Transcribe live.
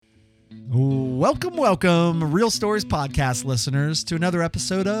Welcome, Real Stories podcast listeners, to another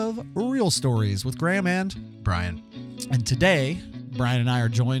episode of Real Stories with Graham and Brian. And today, Brian and I are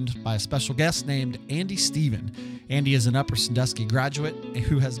joined by a special guest named Andy Steven. Andy is an Upper Sandusky graduate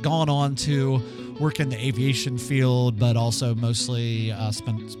who has gone on to work in the aviation field, but also mostly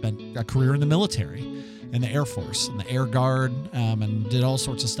spent a career in the military, in the Air Force, in the Air Guard, and did all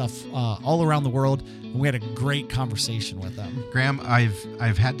sorts of stuff all around the world. And we had a great conversation with him. Graham,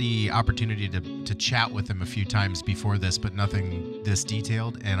 I've had the opportunity to chat with him a few times before this, but nothing this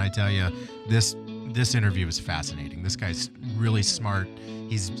detailed. And I tell you, this interview is fascinating. This guy's really smart.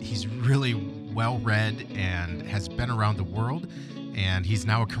 He's really well read and has been around the world. And he's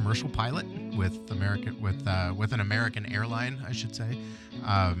now a commercial pilot with an American airline, I should say.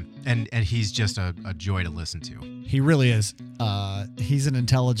 And he's just a joy to listen to. He really is. He's an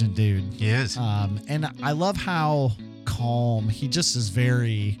intelligent dude. He is. And I love how calm. He just is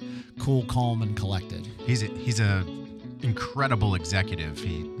very cool, calm, and collected. He's a incredible executive.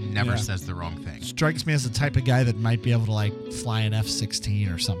 He never says the wrong thing. Strikes me as the type of guy that might be able to fly an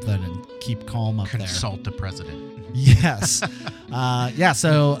F-16 or something and keep calm up there. Consult the president. Yes.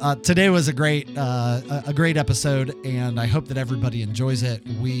 So today was a great episode, and I hope that everybody enjoys it.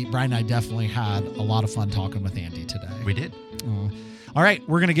 Brian and I definitely had a lot of fun talking with Andy today. We did. All right,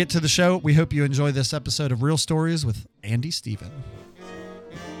 we're going to get to the show. We hope you enjoy this episode of Real Stories with Andy Steven.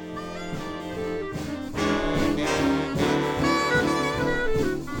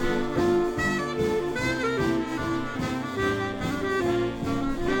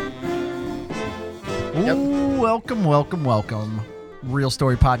 Yep. Welcome, Real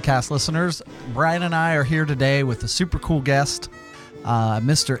Story podcast listeners. Brian and I are here today with a super cool guest,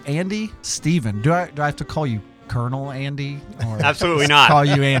 Mr. Andy Steven. Do I have to call you Colonel Andy? Or Absolutely not. Call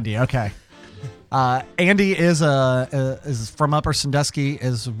you Andy. Okay. Andy is from Upper Sandusky,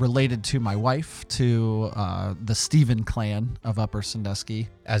 is related to my wife, to the Steven clan of Upper Sandusky.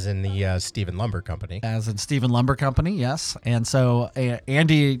 As in the Steven Lumber Company. As in Steven Lumber Company, yes. And so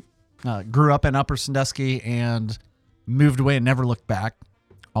Andy grew up in Upper Sandusky and moved away and never looked back,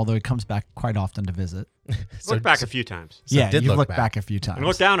 although he comes back quite often to visit. Looked back a few times. So you've looked back a few times. And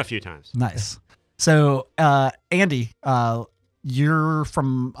looked down a few times. Nice. So, Andy, you're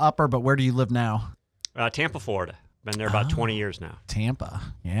from Upper, but where do you live now? Tampa, Florida. Been there about 20 years now. Tampa.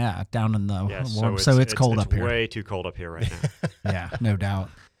 Yeah, down in the warm. So it's cold up here. It's way too cold up here right now. Yeah, no doubt.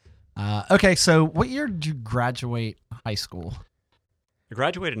 Okay, so what year did you graduate high school? I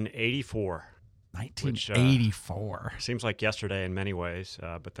graduated in 84. 1984. Seems like yesterday in many ways,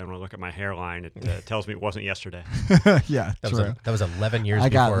 but then when I look at my hairline, it tells me it wasn't yesterday. Yeah, that was 11 years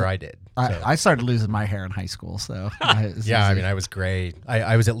before I did. So. I started losing my hair in high school, so I was gray.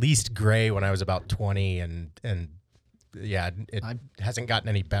 I was at least gray when I was about 20, and it hasn't gotten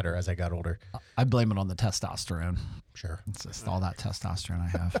any better as I got older. I blame it on the testosterone. Sure, it's just all that testosterone I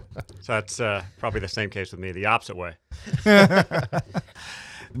have. So that's probably the same case with me, the opposite way.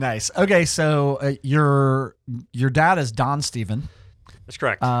 Nice. Okay, so your dad is Don Steven. That's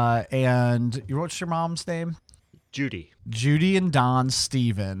correct. And what's your mom's name? Judy. Judy and Don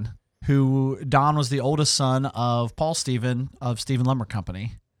Steven, who Don was the oldest son of Paul Steven of Steven Lumber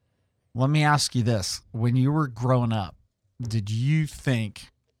Company. Let me ask you this. When you were growing up, did you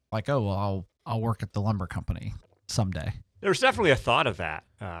think like, oh, well, I'll work at the lumber company someday? There was definitely a thought of that.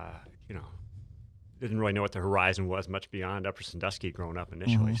 Didn't really know what the horizon was much beyond Upper Sandusky growing up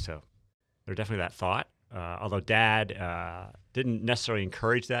initially. Mm-hmm. So there's definitely that thought. Although Dad didn't necessarily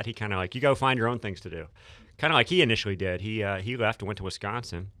encourage that. He kind of like, you go find your own things to do. Kind of like he initially did. He left and went to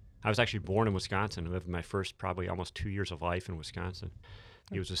Wisconsin. I was actually born in Wisconsin. I lived my first probably almost 2 years of life in Wisconsin.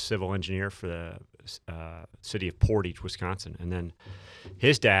 He was a civil engineer for the city of Portage, Wisconsin. And then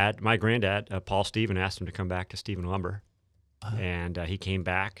his dad, my granddad, Paul Steven, asked him to come back to Steven Lumber. And he came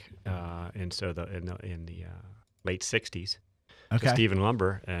back, and so in the late '60s to Steven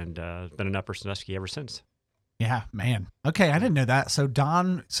Lumber, and been in Upper Sandusky ever since. Yeah, man. Okay, I didn't know that. So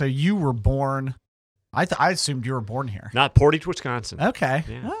Don, you were born. I assumed you were born here. Not Portage, Wisconsin. Okay.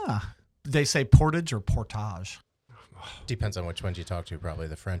 Yeah. They say Portage or Portage? Depends on which ones you talk to. Probably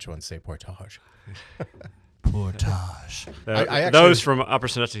the French ones say Portage. Portage. Those from Upper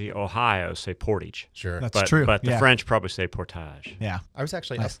Sandusky, Ohio, say Portage. Sure, that's true. But the French probably say Portage. Yeah, I was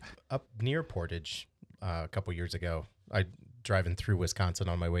actually up near Portage a couple years ago. I driving through Wisconsin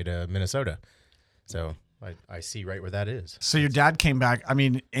on my way to Minnesota, so I see right where that is. So your dad came back. I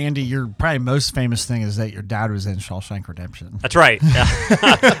mean, Andy, your probably most famous thing is that your dad was in Shawshank Redemption. That's right.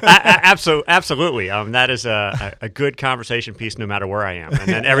 Absolutely. That is a good conversation piece no matter where I am. And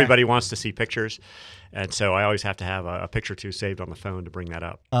then everybody wants to see pictures. And so I always have to have a picture or two saved on the phone to bring that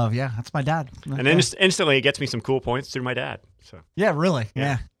up. Oh yeah, that's my dad. And then instantly it gets me some cool points through my dad. So Yeah, really.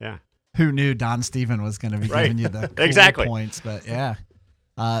 Yeah. yeah. Who knew Don Steven was going to be Right. giving you the cool Exactly. points? But yeah,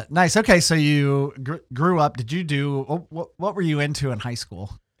 nice. Okay, so you grew up. Did you do what were you into in high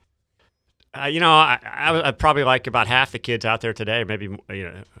school? I was probably like about half the kids out there today. Maybe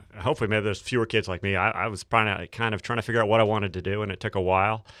hopefully maybe there's fewer kids like me. I was probably kind of trying to figure out what I wanted to do, and it took a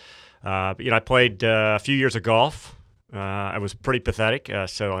while. But I played a few years of golf. I was pretty pathetic.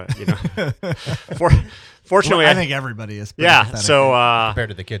 Fortunately, I think everybody is. Pretty yeah. pathetic. So Compared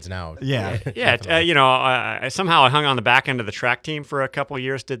to the kids now. Yeah. definitely. I somehow I hung on the back end of the track team for a couple of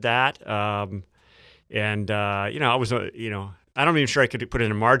years. Did that, I was I'm not even sure I could put in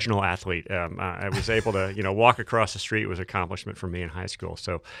a marginal athlete. I was able to walk across the street was an accomplishment for me in high school.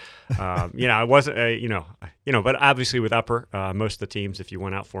 So, I wasn't but obviously with upper most of the teams, if you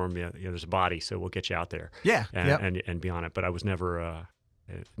went out for them, there's a body, so we'll get you out there. Yeah. And be on it. But I was never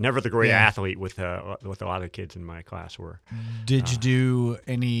the great athlete with a lot of the kids in my class were. Did you do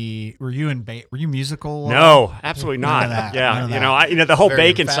any? Were you musical? No, absolutely None not. of that. None of that. The whole Very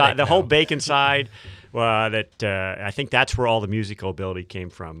bacon emphatic side, the now. whole bacon side. I think that's where all the musical ability came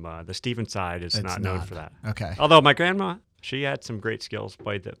from. The Steven side is It's not known for that. Okay. Although my grandma, she had some great skills.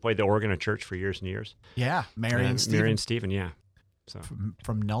 Played the organ at church for years and years. Yeah, Marion Stephen, yeah. So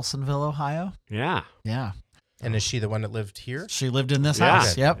from Nelsonville, Ohio. yeah, Yeah, And is she the one that lived here? she lived in this yeah,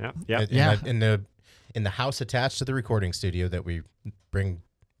 house. Yep. yeah. In the house attached to the recording studio that we bring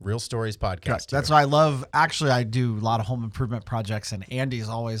Real Stories podcast to. That's what I love. Actually, I do a lot of home improvement projects, and Andy's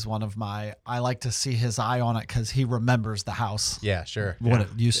always one of my. I like to see his eye on it because he remembers the house, Yeah, sure. what it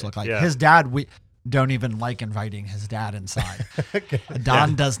used to look like. Yeah. His dad, we don't even like inviting his dad inside.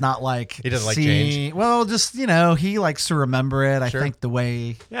 Don does not like. He doesn't like seeing- change? Well, just he likes to remember it. I Sure. think the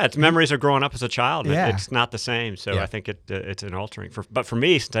way. Yeah, it's memories of growing up as a child. Yeah. It's not the same. So Yeah. I think it's an altering. But for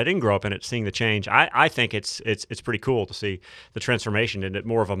me, since I didn't grow up in it, seeing the change, I think it's pretty cool to see the transformation into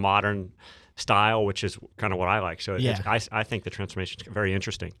more of a modern style, which is kind of what I like. So I think the transformation is very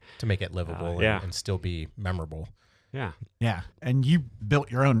interesting. To make it livable yeah. and still be memorable. Yeah. Yeah, and you built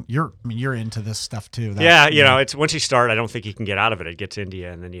your own. You're into this stuff too. It's once you start, I don't think you can get out of it. It gets into you,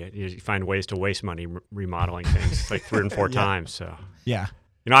 and then you find ways to waste money remodeling things like 3 and 4 times. So Yeah.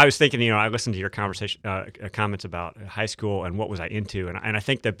 I was thinking, I listened to your conversation comments about high school and what was I into, and I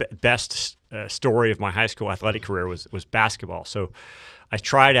think the best story of my high school athletic career was basketball. So I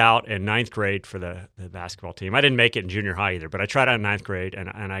tried out in 9th grade for the basketball team. I didn't make it in junior high either, but I tried out in 9th grade and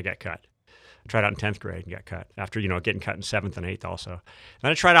I got cut. I tried out in 10th grade and got cut after, getting cut in 7th and 8th also. Then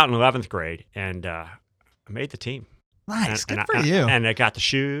I tried out in 11th grade and I made the team. Nice. And Good for you. And I got the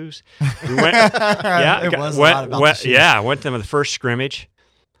shoes. We went, It was a lot about the shoes. Yeah, I went to the first scrimmage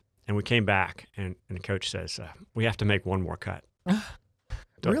and we came back and the coach says, we have to make one more cut.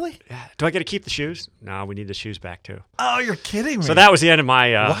 Really? Do I get to keep the shoes? No, we need the shoes back too. Oh, you're kidding me. So that was the end of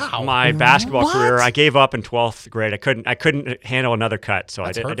my Wow. my basketball What? career. I gave up in 12th grade. I couldn't handle another cut, so I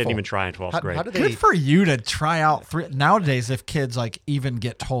That's didn't hurtful. even try in 12th grade. How do Good they? for you to try out 3. Nowadays, if kids even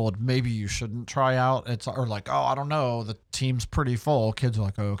get told maybe you shouldn't try out, or like, oh, I don't know, the team's pretty full. Kids are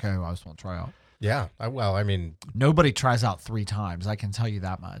like, oh, okay, well, I just want to try out. Yeah. I mean, Nobody tries out 3 times. I can tell you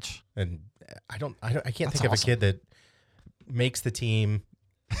that much. and I can't That's think of a awesome. kid that makes the team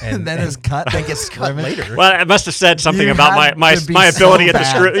And then is cut. Then gets cut Scrimmage. later. Well, I must have said something You about had my to be ability so at the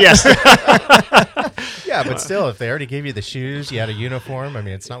bad. screw. Yes. Yeah, but still, if they already gave you the shoes, you had a uniform. I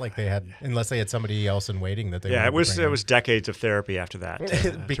mean, it's not like they had, unless they had somebody else in waiting that they. Yeah, wanted to bring it in. was decades of therapy after that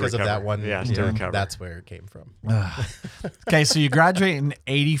to because of that recover. one. Yes, you to know, recover. That's where it came from. Okay, so you graduate in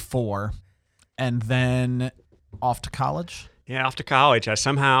 84 and then off to college? Yeah, off to college. I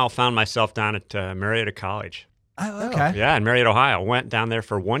somehow found myself down at Marietta College. Oh, okay. Yeah, in Marietta, Ohio. Went down there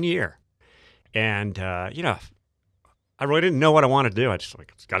for 1 year. And, I really didn't know what I wanted to do. I just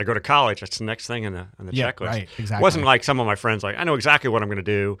got to go to college. That's the next thing on the Yeah, checklist. right, exactly. It wasn't like some of my friends, like, I know exactly what I'm going to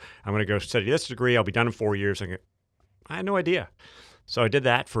do. I'm going to go study this degree. I'll be done in 4 years. I had no idea. So I did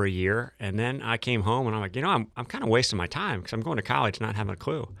that for a year. And then I came home and I'm like, I'm kind of wasting my time because I'm going to college not having a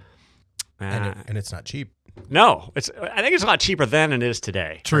clue. And it's not cheap. No, I think it's a lot cheaper then than it is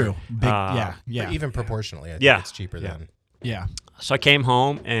today. True. Big, Uh, yeah. But even proportionally, I think Yeah. it's cheaper Yeah. than. Yeah. So I came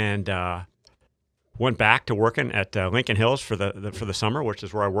home and went back to working at Lincoln Hills for the summer, which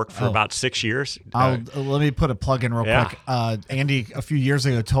is where I worked for Oh. about 6 years. Let me put a plug in real Yeah. quick. Andy, a few years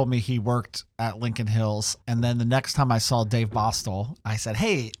ago, told me he worked at Lincoln Hills. And then the next time I saw Dave Bostel, I said,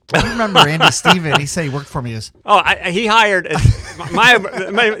 hey, do you remember Andy Steven? He said he worked for me. He hired my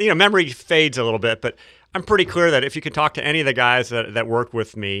memory fades a little bit, but I'm pretty clear that if you could talk to any of the guys that worked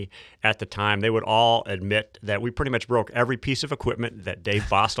with me at the time, they would all admit that we pretty much broke every piece of equipment that Dave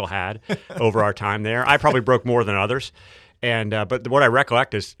Bostel had over our time there. I probably broke more than others. And but what I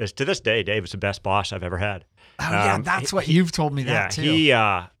recollect is to this day, Dave is the best boss I've ever had. Oh, yeah, that's what you've told me that too. He,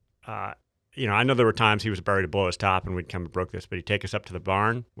 I know there were times he was ready to blow his top and we'd come and broke this, but he'd take us up to the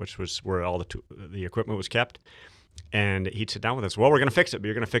barn, which was where all the equipment was kept. And he'd sit down with us. Well, we're going to fix it, but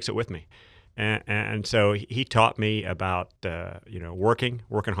you're going to fix it with me. And so he taught me about, working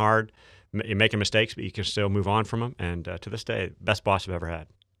hard, making mistakes, but you can still move on from them. And to this day, best boss I've ever had.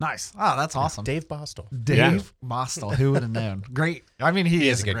 Nice. Oh, that's awesome. Dave Bostel. Dave Bostel. Who would have known? Great. I mean, he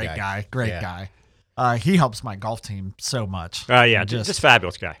is a great guy. Great guy. He helps my golf team so much. Just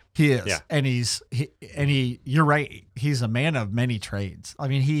fabulous guy. He is. Yeah. And you're right. He's a man of many trades. I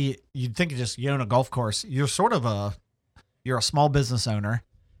mean, you'd think just you own a golf course. You're sort of you're a small business owner.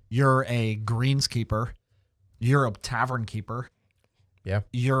 You're a greenskeeper. You're a tavern keeper. Yeah.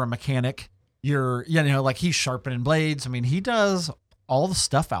 You're a mechanic. Like he's sharpening blades. I mean, he does all the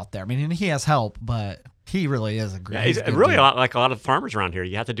stuff out there. I mean, and he has help, but he really is a great. Yeah, he's really like a lot of farmers around here.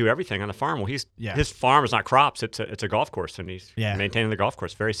 You have to do everything on the farm. Well, his farm is not crops; it's a golf course, and he's maintaining the golf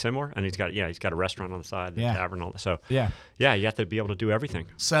course. Very similar, and he's got a restaurant on the side, the tavern, all that. So you have to be able to do everything.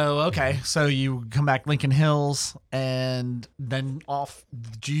 So so you come back Lincoln Hills, and then off.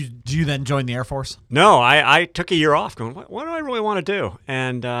 Do you then join the Air Force? No, I took a year off, going, what do I really want to do?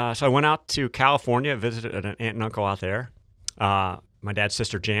 And so I went out to California, visited an aunt and uncle out there. My dad's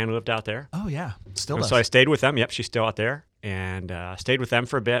sister Jan lived out there. Oh, yeah. Still does. So I stayed with them. Yep, she's still out there. And stayed with them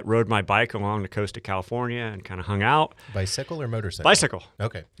for a bit, rode my bike along the coast of California and kind of hung out. Bicycle or motorcycle? Bicycle.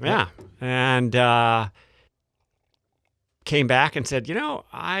 Okay. Yeah. And came back and said,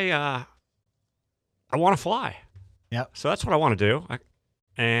 I want to fly. Yep. So that's what I want to do.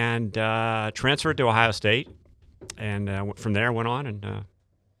 And transferred to Ohio State. And from there, went on and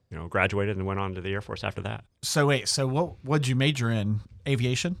graduated and went on to the Air Force after that. So wait, what'd you major in?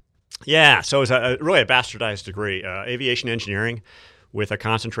 Aviation? Yeah, so it was really a bastardized degree, aviation engineering with a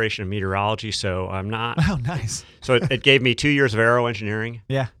concentration in meteorology. So I'm not. Oh, nice. So it gave me 2 years of aero engineering,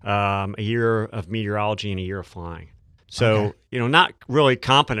 a year of meteorology, and a year of flying. So, not really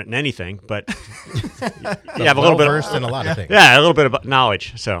competent in anything, but you have a little bit versed in a lot of things. Yeah, a little bit of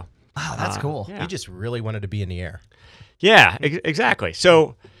knowledge. So, that's cool. Yeah. You just really wanted to be in the air. Yeah, exactly.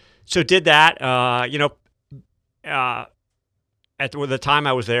 So did that. At the time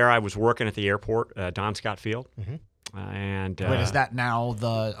I was there, I was working at the airport, Don Scott Field. Mm-hmm. And wait, is that now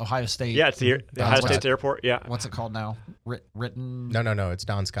the Ohio State? Yeah, it's the Ohio State Airport. Yeah. What's it called now? Written? No. It's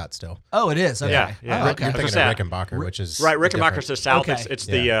Don Scott still. Oh, it is. Okay. Yeah. Oh, okay. You're thinking of Rickenbacker, which is right. Rickenbacker's to the south. Okay. It's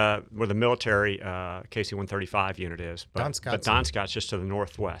the where the military KC-135 unit is. But Don Scott's just to the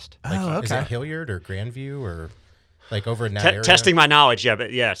northwest. Okay. Is it Hilliard or Grandview or like over in that area? Testing my knowledge, but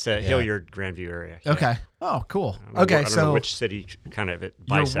it's the Hilliard, Grandview area. Yeah. Okay. Oh, cool. I Okay, don't know which city kind of it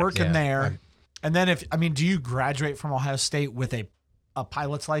bisects. You're working there, and then do you graduate from Ohio State with a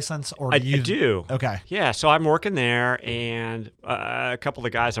pilot's license, or I do. Okay. Yeah, so I'm working there, and a couple of the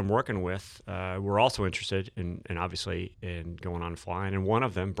guys I'm working with were also interested in obviously in going on flying, and one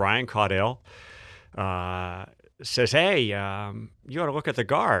of them, Brian Caudell, says, "Hey, you ought to look at the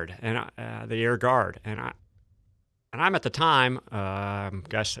Guard and the Air Guard," and I'm at the time,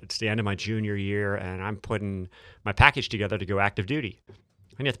 guess it's the end of my junior year, and I'm putting my package together to go active duty.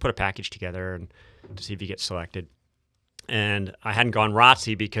 And you have to put a package together and to see if you get selected. And I hadn't gone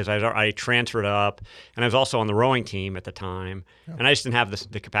ROTC because I transferred up, and I was also on the rowing team at the time, and I just didn't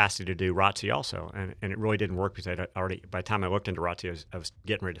have the capacity to do ROTC also, and it really didn't work because I'd already, by the time I looked into ROTC, I was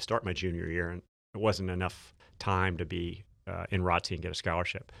getting ready to start my junior year, and it wasn't enough time to be in ROTC and get a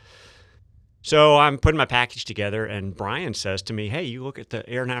scholarship. So I'm putting my package together, and Brian says to me, "Hey, you look at the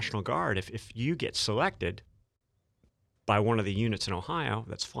Air National Guard. If you get selected by one of the units in Ohio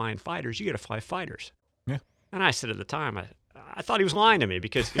that's flying fighters, you get to fly fighters." Yeah. And I said at the time, I thought he was lying to me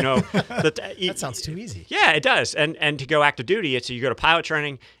because that sounds too easy. Yeah, it does. And to go active duty, you go to pilot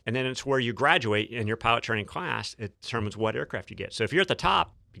training, and then it's where you graduate in your pilot training class. It determines what aircraft you get. So if you're at the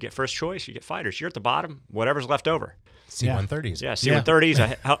top, you get first choice, you get fighters. You're at the bottom, whatever's left over. C-130s. Yeah,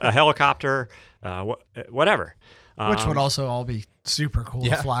 C-130s, a helicopter, whatever. Which would also all be super cool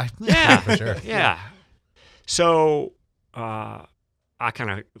to fly. Yeah, for sure. Yeah. So I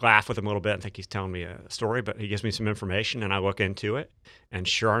kind of laugh with him a little bit and think he's telling me a story, but he gives me some information, and I look into it, and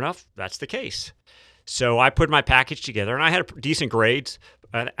sure enough, that's the case. So I put my package together, and I had decent grades.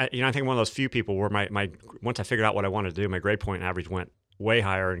 I think I'm one of those few people where my once I figured out what I wanted to do, my grade point average went way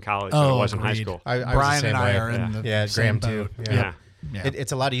higher in college than it was in high school. I was Brian the same and I way. are in the Graham same too. boat. Yeah. Yeah.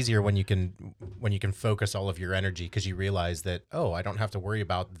 It's a lot easier when you can focus all of your energy because you realize that, oh, I don't have to worry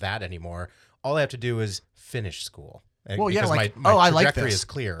about that anymore. All I have to do is finish school. Well, yeah, Because like, my I like trajectory this. is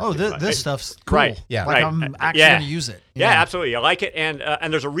clear. Oh, this stuff's cool. Right. Yeah. Like Right. I'm actually Yeah. going to use it. Yeah, absolutely. I like it, and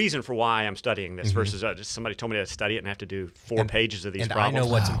there's a reason for why I'm studying this Mm-hmm. versus just somebody told me to study it and I have to do 4 pages of these And problems. I know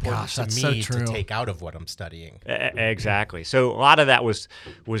what's Oh, important gosh, to that's so me to true. take out of what I'm studying. Exactly. So a lot of that was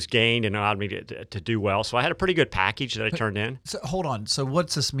gained and allowed me to do well. So I had a pretty good package that I turned in. So hold on. So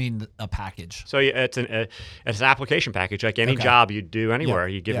what's this mean, a package? So it's an application package, like any Okay. job you do anywhere.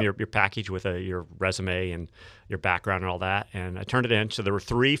 Yep. You give them your package with your resume and your background and all that. And I turned it in. So there were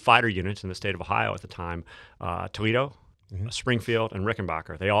 3 fighter units in the state of Ohio at the time: Toledo, Springfield, and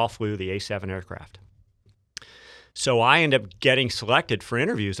Rickenbacker. They all flew the A-7 aircraft. So I ended up getting selected for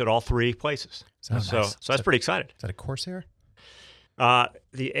interviews at all 3 places. Oh, So nice. I was pretty excited. Is that a Corsair?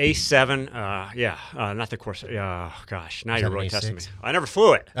 The A7, not the Corsair. Gosh, now Is you're that an really testing me. A6? I never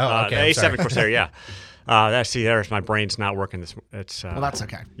flew it. Oh, okay, The I'm A7 sorry. Corsair, yeah. There's my brain's not working. It's Well, that's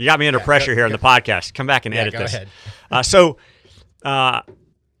okay. you got me under pressure here in the podcast. Come back and edit go this. ahead. I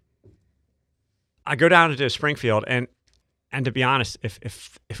go down to Springfield, and to be honest, if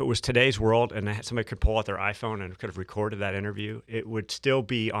it was today's world and somebody could pull out their iPhone and could have recorded that interview, it would still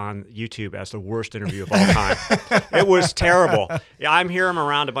be on YouTube as the worst interview of all time. It was terrible. Yeah, I'm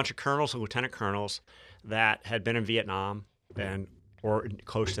around a bunch of colonels and lieutenant colonels that had been in Vietnam or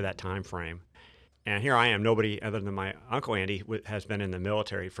close to that time frame. And here I am, nobody other than my Uncle Andy has been in the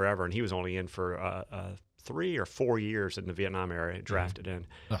military forever, and he was only in for 3 or 4 years in the Vietnam era, drafted in.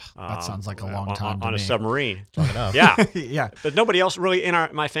 Ugh, that sounds like a long time on to a me. submarine. Long enough. Yeah, Yeah. but nobody else really in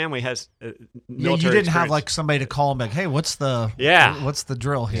my family has Yeah, military you didn't have experience. like somebody to call and be like, hey, what's the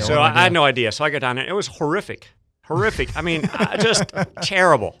drill here? So What do I had do? no idea. So I go down there. It was horrific. I mean, just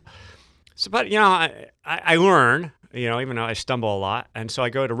terrible. So, but I learn. Even though I stumble a lot, and so I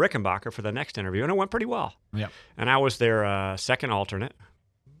go to Rickenbacker for the next interview, and it went pretty well. Yeah. And I was their second alternate,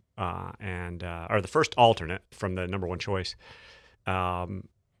 or the first alternate from the number 1 choice. So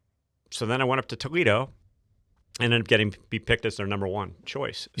then I went up to Toledo, and ended up be picked as their number 1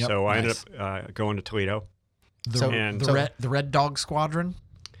 choice. Yep, So I nice. ended up going to Toledo. The Red Dog Squadron,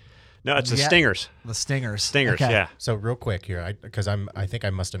 No, it's the Yeah. Stingers. the Stingers. Stingers, Okay. yeah. So real quick here, I think I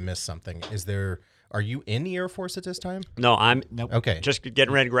must have missed something. Are you in the Air Force at this time? No, I'm Nope. Okay. just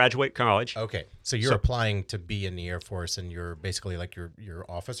getting ready to graduate college. Okay. So you're applying to be in the Air Force, and you're basically like your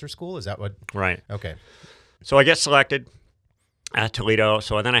officer school. Is that what? Right. Okay. So I get selected at Toledo.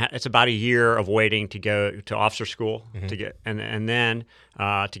 So then it's about a year of waiting to go to officer school to get, and then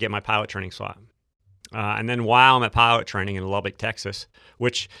to get my pilot training slot. And then while I'm at pilot training in Lubbock, Texas,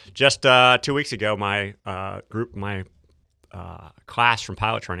 which just 2 weeks ago, my class from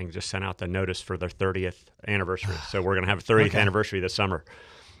pilot training just sent out the notice for their 30th anniversary. So we're going to have a 30th Okay. anniversary this summer.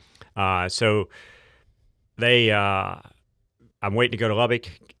 So I'm waiting to go to Lubbock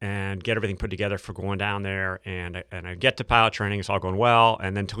and get everything put together for going down there. And I get to pilot training. It's all going well.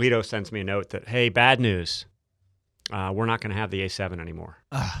 And then Toledo sends me a note that, hey, bad news. We're not going to have the A7 anymore.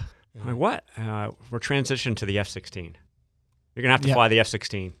 Ugh. I'm like, what? We're transitioning to the F-16. You're going to have to Yep. fly the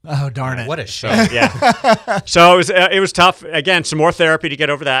F-16. Oh, darn it. What a So, shame. yeah. So it was tough. Again, some more therapy to get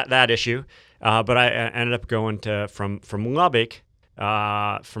over that issue. But I ended up going from Lubbock,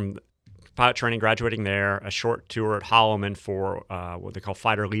 from pilot training, graduating there, a short tour at Holloman for what they call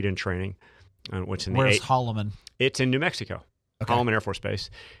fighter lead-in training, which in Where's Holloman? it's in New Mexico, Okay. Holloman Air Force Base,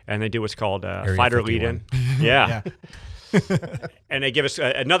 and they do what's called Area fighter 51. lead-in. Yeah. And they give us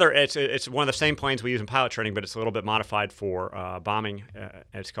another. It's one of the same planes we use in pilot training, but it's a little bit modified for bombing.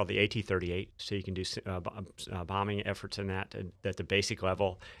 It's called the AT-38, so you can do bombing efforts in that at the basic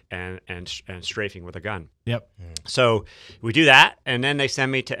level and strafing with a gun. Yep. So we do that, and then they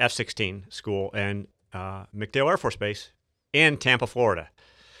send me to F-16 school in MacDill Air Force Base in Tampa, Florida.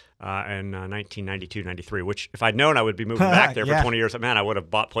 In 1992-93, which if I'd known I would be moving back there Yeah. for 20 years, man, I would have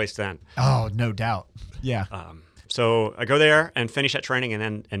bought place then. Oh, no doubt. Yeah. So I go there and finish that training, and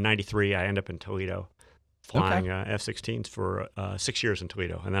then in '93 I end up in Toledo, flying F-16s for 6 years in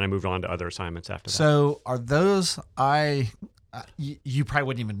Toledo, and then I moved on to other assignments after that. So are those you probably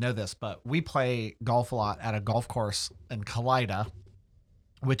wouldn't even know this, but we play golf a lot at a golf course in Kalida,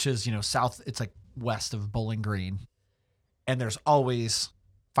 which is, south, it's like west of Bowling Green. And there's always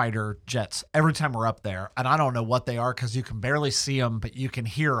fighter jets every time we're up there. And I don't know what they are because you can barely see them, but you can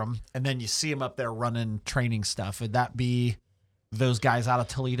hear them. And then you see them up there running training stuff. Would that be those guys out of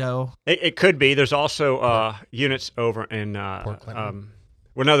Toledo? It could be. There's also units over in Port Clinton?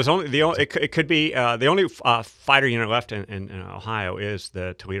 well, no. There's only it could be the only fighter unit left in Ohio is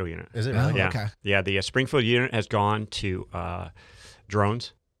the Toledo unit. Is it Oh, really? Yeah, okay. yeah. The Springfield unit has gone to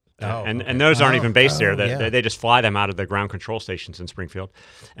drones. Oh, and okay. those aren't even based there. yeah. They just fly them out of the ground control stations in Springfield.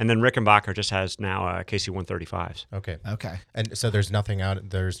 And then Rickenbacker just has now KC-135s. Okay. Okay. And so there's nothing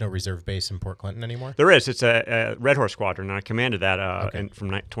out. There's no reserve base in Port Clinton anymore. There is. It's a Red Horse Squadron, and I commanded that Okay. from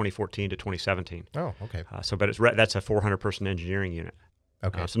 2014 to 2017. Oh, okay. But that's a 400-person engineering unit.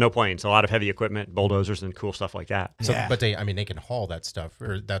 Okay. So no planes, a lot of heavy equipment, bulldozers, and cool stuff like that. So, Yeah. but they can haul that stuff,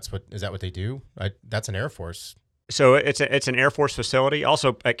 or is that what they do? That's an Air Force. So it's an Air Force facility.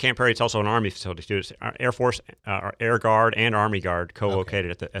 Also at Camp Perry, it's also an Army facility too. It's Air Force, Air Guard, and Army Guard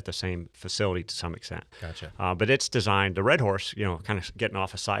co-located at the same facility to some extent. Gotcha. But it's designed. The Red Horse, kind of getting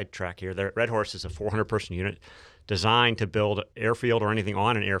off a sidetrack here. The Red Horse is a 400-person unit designed to build airfield or anything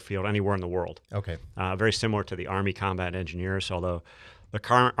on an airfield anywhere in the world. Okay. Very similar to the Army Combat Engineers, although the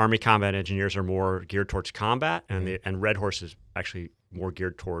current Army Combat Engineers are more geared towards combat, and Red Horse is actually more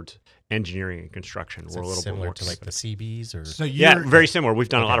geared towards engineering and construction. Is We're it a little bit similar more to like the CBs or? So yeah, you're, very similar. We've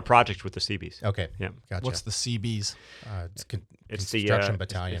done a Okay. lot of projects with the CBs. Okay. Yeah, Gotcha. what's the CBs? It's it's construction the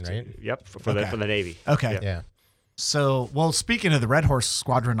battalion, right? Yep, for Okay. the Navy. Okay. Yeah. Yeah. So, well, speaking of the Red Horse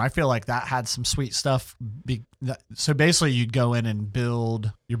Squadron, I feel like that had some sweet stuff. So basically, you'd go in and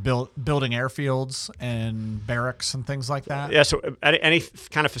building airfields and barracks and things like that. Yeah, so any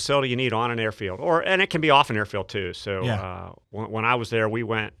kind of facility you need on an airfield, and it can be off an airfield too. So Yeah. when I was there, we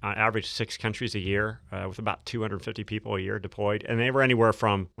went on average 6 countries a year with about 250 people a year deployed, and they were anywhere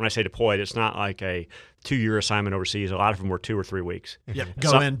from, when I say deployed, it's not like a 2-year assignment overseas. A lot of them were 2 or 3 weeks. Yep.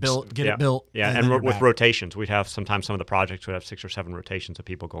 Go Some- in, get yeah, it built. Yeah, then and you're with back. rotations, we'd have sometimes some of the projects would have 6 or 7 rotations of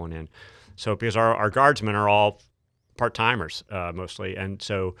people going in. So because our guardsmen are all part-timers mostly, and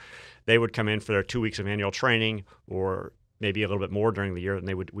so they would come in for their 2 weeks of annual training, or maybe a little bit more during the year, and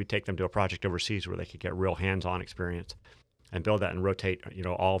we'd take them to a project overseas where they could get real hands-on experience and build that and rotate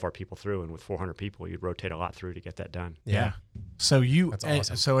all of our people through. And with 400 people, you'd rotate a lot through to get that done. Yeah. So That's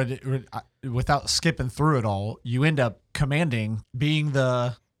awesome. so without skipping through it all, you end up being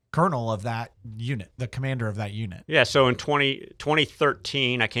the colonel of that unit, the commander of that unit. Yeah, so in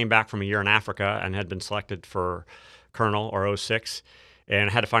 2013, I came back from a year in Africa and had been selected for colonel or 06, and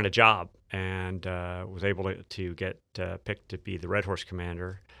I had to find a job, and was able to get picked to be the Red Horse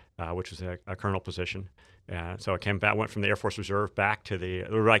commander, which was a colonel position. So I came back, went from the Air Force Reserve back to there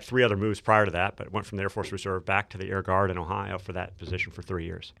were like 3 other moves prior to that, but went from the Air Force Reserve back to the Air Guard in Ohio for that position for 3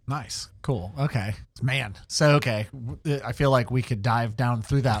 years. Nice. Cool. Okay. Man. So, okay. I feel like we could dive down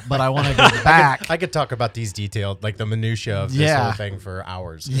through that, but I want to go back. I could talk about these detailed, like the minutia of this Yeah. whole thing for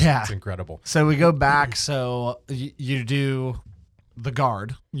hours. Yeah. It's incredible. So we go back. So you do the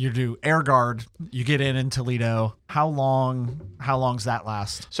guard, you do Air Guard, you get in Toledo. How long's that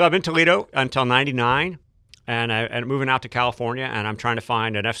last? So I've been in Toledo until 99. And moving out to California, and I'm trying to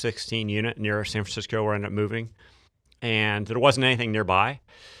find an F-16 unit near San Francisco where I ended up moving. And there wasn't anything nearby.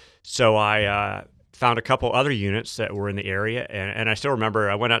 So I found a couple other units that were in the area. And I still remember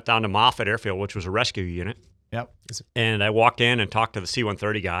I went out down to Moffett Airfield, which was a rescue unit. Yep. And I walked in and talked to the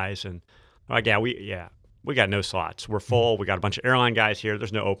C-130 guys. And like, we got no slots. We're full. We got a bunch of airline guys here.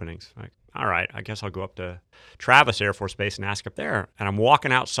 There's no openings. Like, all right, I guess I'll go up to Travis Air Force Base and ask up there. And I'm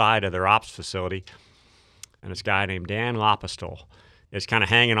walking outside of their ops facility. And this guy named Dan Lopestol is kind of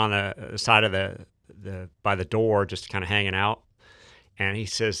hanging on the side of the by the door, just kind of hanging out. And he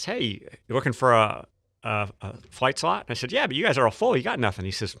says, "Hey, you looking for a flight slot?" And I said, "Yeah, but you guys are all full. You got nothing." He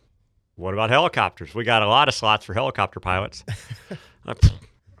says, "What about helicopters? We got a lot of slots for helicopter pilots." Let's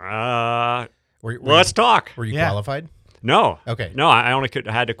talk. Were you Yeah. qualified? No. Okay. No, I only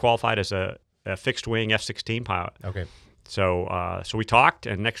had to qualify as a fixed wing F-16 pilot. Okay. So we talked,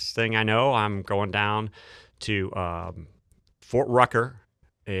 and next thing I know, I'm going down to Fort Rucker,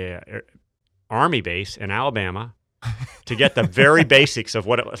 Army base in Alabama, to get the very basics of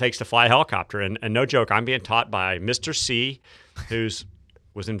what it takes to fly a helicopter. And no joke, I'm being taught by Mr. C,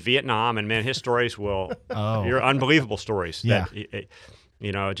 was in Vietnam, and man, his stories you're unbelievable stories. Yeah. That,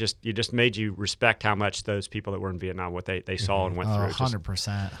 you just made you respect how much those people that were in Vietnam, what they saw and went through.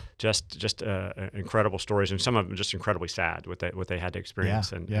 100%. Just incredible stories, and some of them just incredibly sad what they had to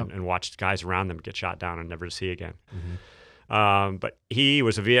experience, Yeah, and watched guys around them get shot down and never to see again. Mm-hmm. But he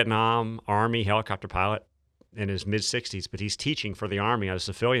was a Vietnam Army helicopter pilot in his mid-60s, but he's teaching for the Army on a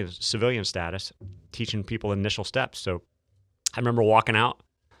civilian status, teaching people initial steps. So I remember walking out,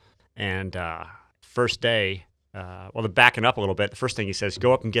 and first day. Backing up a little bit, the first thing he says,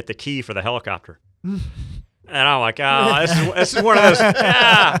 "Go up and get the key for the helicopter." And I'm like, this is one of those,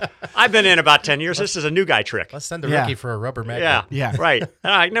 I've been in about 10 years. This is a new guy trick. Let's send the Yeah. rookie for a rubber magnet. Yeah. Right. And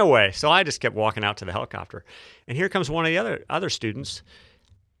I'm like, no way. So I just kept walking out to the helicopter. And here comes one of the other students.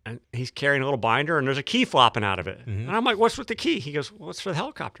 and he's carrying a little binder, and there's a key flopping out of it. Mhm. And I'm like, what's with the key? He goes, well, it's for the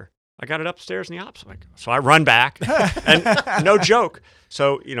helicopter. I got it upstairs in the ops. Like, so I run back, and no joke.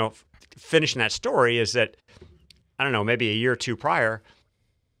 So, finishing that story is that, I don't know, maybe a year or two prior,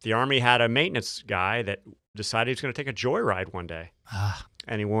 the Army had a maintenance guy that decided he was going to take a joyride one day. Ah,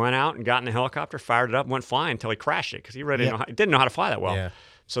 And he went out and got in the helicopter, fired it up, and went flying until he crashed it because he really didn't know how to fly that well. Yeah.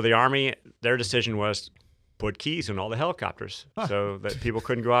 So the Army, their decision was put keys in all the helicopters so that people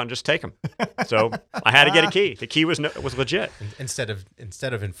couldn't go out and just take them. So I had to get a key. The key was legit. Instead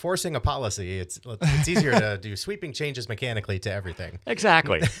of enforcing a policy, it's easier to do sweeping changes mechanically to everything.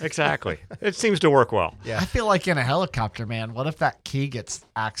 Exactly. It seems to work well. Yeah. I feel like in a helicopter, man, what if that key gets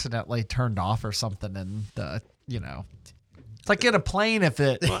accidentally turned off or something and it's like in a plane, if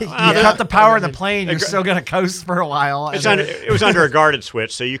you cut the power in the plane, you're still going to coast for a while. It was under a guarded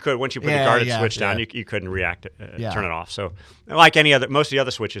switch, so you could, once you put the guarded switch down, yeah. you couldn't react, turn it off. So, like most of the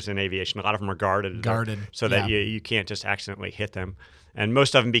other switches in aviation, a lot of them are guarded. So that you can't just accidentally hit them. And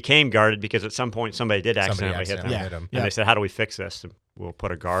most of them became guarded because at some point somebody did accidentally hit them. And they said, how do we fix this? And we'll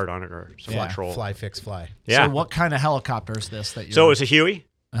put a guard on it or some control. Fly, fix, fly. Yeah. So what kind of helicopter is this that you So it was a Huey.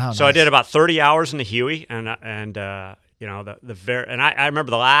 Oh, so I nice. did about 30 hours in the Huey, and I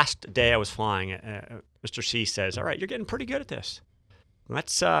remember the last day I was flying. Mr. C says, "All right, you're getting pretty good at this.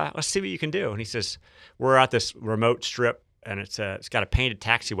 Let's see what you can do." And he says, "We're at this remote strip, and it's got a painted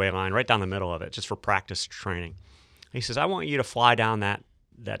taxiway line right down the middle of it, just for practice training." He says, "I want you to fly down that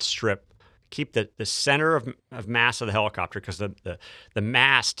strip, keep the center of mass of the helicopter, because the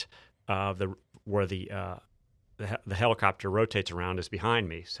mast of where the helicopter rotates around is behind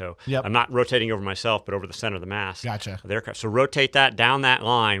me. So I'm not rotating over myself, but over the center of the mast Gotcha. of the aircraft. So rotate that down that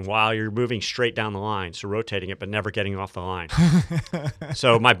line while you're moving straight down the line. So rotating it, but never getting off the line.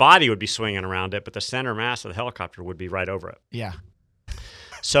 So my body would be swinging around it, but the center mass of the helicopter would be right over it. Yeah.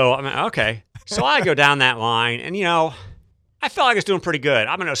 So I'm okay. So I go down that line, and I felt like I was doing pretty good.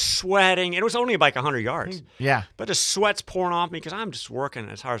 I'm sweating. It was only like 100 yards. Yeah. But the sweat's pouring off me because I'm just working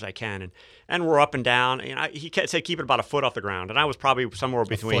as hard as I can. And we're up and down. He said keep it about a foot off the ground. And I was probably somewhere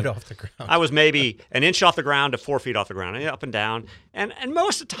between. A foot off the ground. I was maybe an inch off the ground to 4 feet off the ground. And up and down. And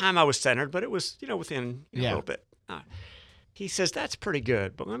most of the time I was centered, but it was, within a little bit. He says, that's pretty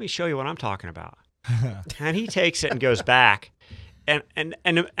good, but let me show you what I'm talking about. And he takes it and goes back. And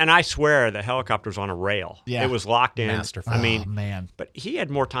I swear the helicopter's on a rail. Yeah. It was locked in. Masterful. Man. But he had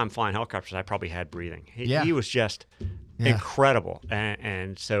more time flying helicopters than I probably had breathing. He was just Yeah. incredible.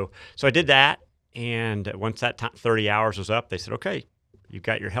 And so I did that. And once that 30 hours was up, they said, okay, you've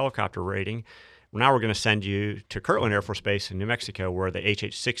got your helicopter rating. Now we're going to send you to Kirtland Air Force Base in New Mexico, where the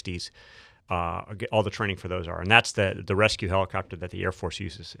HH-60s, all the training for those are. And that's the rescue helicopter that the Air Force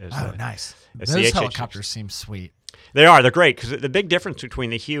uses. Nice. it's Those the helicopters seem sweet. They're great, because the big difference between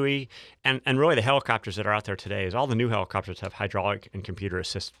the Huey and really the helicopters that are out there today is all the new helicopters have hydraulic and computer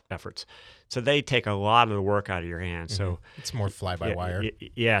assist efforts. So they take a lot of the work out of your hands. So It's more fly-by-wire.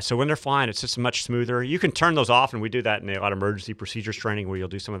 Yeah, so when they're flying, it's just much smoother. You can turn those off, and we do that in a lot of emergency procedures training, where you'll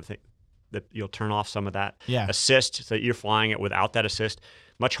do some of the things that you'll turn off some of that assist, so that you're flying it without that assist.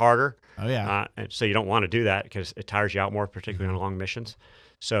 Much harder. Oh, yeah. And so you don't want to do that because it tires you out more, particularly on long missions.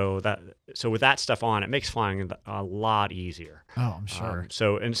 So with that stuff on, it makes flying a lot easier. Oh, I'm sure.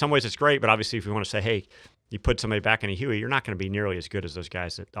 So in some ways it's great, but obviously if you want to say, hey, you put somebody back in a Huey, you're not going to be nearly as good as those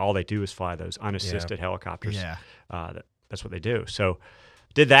guys that all they do is fly those unassisted helicopters. Yeah. That's what they do. So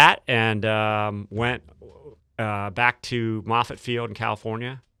did that and went back to Moffett Field in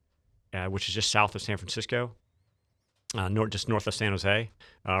California, which is just south of San Francisco, just north of San Jose,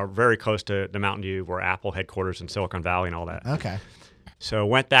 very close to the Mountain View, where Apple headquarters in Silicon Valley and all that. Okay. So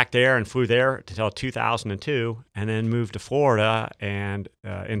went back there and flew there until 2002, and then moved to Florida and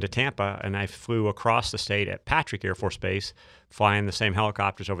into Tampa, and I flew across the state at Patrick Air Force Base, flying the same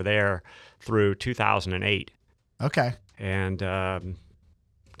helicopters over there through 2008. Okay. And and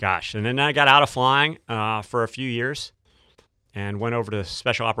then I got out of flying for a few years, and went over to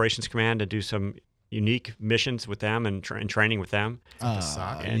Special Operations Command to do some unique missions with them and training with them. Are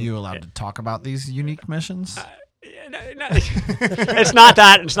you allowed to talk about these unique missions? It's not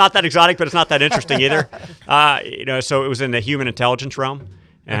that exotic, but it's not that interesting either. So it was in the human intelligence realm,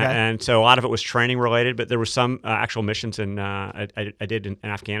 and so a lot of it was training related. But there were some actual missions I did in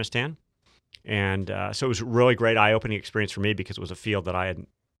Afghanistan, and so it was a really great eye-opening experience for me, because it was a field that I had,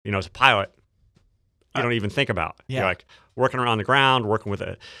 as a pilot, you don't even think about. Yeah. You're like working around the ground, working with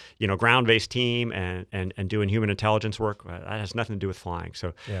a ground-based team, and doing human intelligence work. That has nothing to do with flying.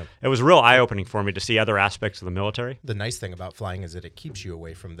 So Yeah. it was real eye-opening for me to see other aspects of the military. The nice thing about flying is that it keeps you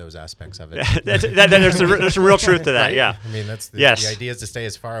away from those aspects of it. There's a real truth to that. Right? Yeah. I mean, that's the Yes. idea is to stay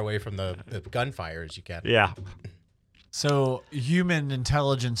as far away from the gunfire as you can. Yeah. So human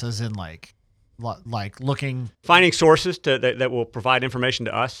intelligence is in like looking. Finding sources that will provide information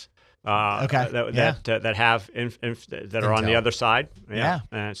to us. Okay. That have that are on the Intel. other side. Yeah.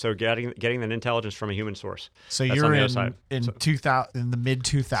 And so getting that intelligence from a human source. So That's you're on the other in side. in So- 2000 in the mid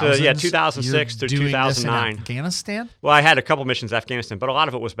 2000s. So, yeah, 2006 you're to doing this in 2009. Afghanistan. Well, I had a couple missions in Afghanistan, but a lot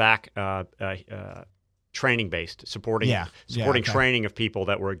of it was back training based, supporting okay. training of people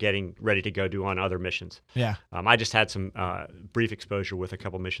that were getting ready to go do on other missions. Yeah. I just had some brief exposure with a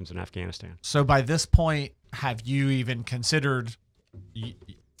couple missions in Afghanistan. So by this point, have you even considered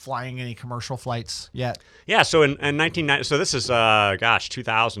flying any commercial flights yet? Yeah, so in 1990, so this is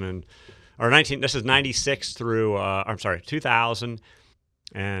 2000 or 19. This is 96 through 2000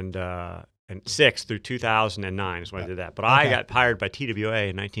 and 6 through 2009 is when I did that. But I got hired by TWA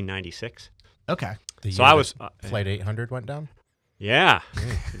in 1996. Okay. The So year I was that Flight 800 went down. Yeah,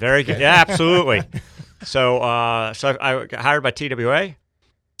 very good. Yeah, absolutely. So I got hired by TWA,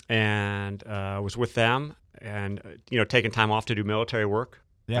 and was with them, and taking time off to do military work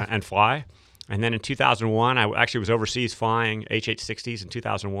and fly. And then in 2001, I actually was overseas flying HH-60s in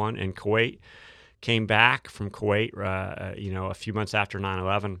 2001 in Kuwait. Came back from Kuwait, a few months after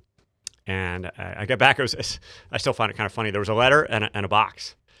 9/11, and I got back. I still find it kind of funny. There was a letter and a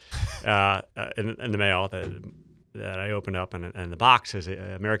box in the mail that I opened up, and the box is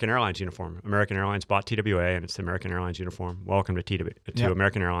an American Airlines uniform. American Airlines bought TWA, and it's the American Airlines uniform. Welcome to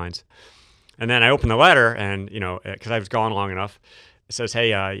American Airlines. And then I opened the letter, and because I was gone long enough, it says,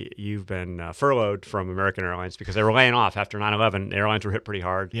 "Hey, you've been furloughed from American Airlines because they were laying off after 9/11. The airlines were hit pretty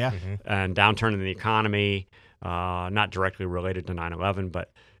hard, Yeah. and downturn in the economy, not directly related to 9/11,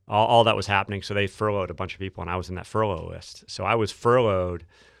 but all that was happening. So they furloughed a bunch of people, and I was in that furlough list. So I was furloughed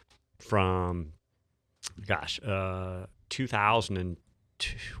from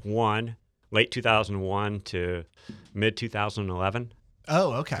 2001, late 2001 to mid 2011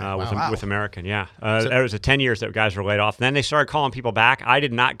 Oh, okay. with American. Yeah, there was 10 years that guys were laid off. And then they started calling people back. I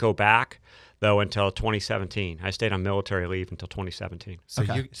did not go back though until 2017. I stayed on military leave until 2017. So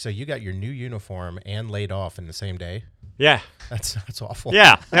Okay. you got your new uniform and laid off in the same day. Yeah. That's awful.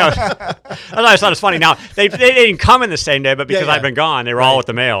 Yeah, I thought it was funny. Now they didn't come in the same day, but because Yeah. I'd been gone, they were all with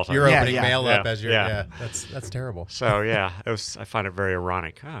the mail. So. You're Yeah, opening yeah. mail up Yeah, as you're. yeah. Yeah, that's terrible. So yeah, I find it very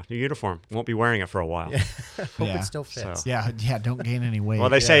ironic. New uniform. Won't be wearing it for a while. Hope Yeah. it still fits. So- Yeah. Don't gain any weight. Well,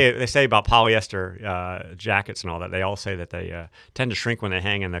 they say about polyester jackets and all that. They all say that they tend to shrink when they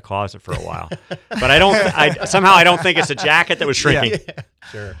hang in the closet for a while. But I don't think it's a jacket that was shrinking.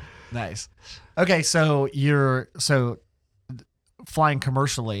 Sure. Nice. Okay, so you're flying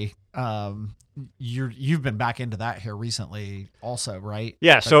commercially. You've been back into that here recently, also, right?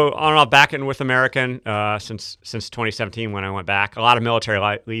 Yeah, so on and off back in with American since 2017 when I went back. A lot of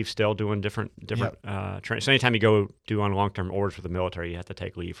military leave still, doing different training. So anytime you go do on long-term orders for the military, you have to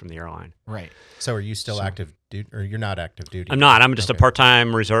take leave from the airline. Right. So are you still active duty, or you're not active duty? I'm not. I'm just a Okay.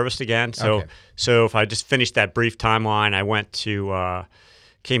 part-time reservist again. So Okay. so if I just finished that brief timeline, I went to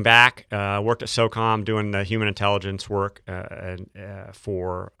came back, worked at SOCOM doing the human intelligence work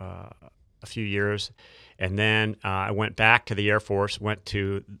for a few years. And then I went back to the Air Force, went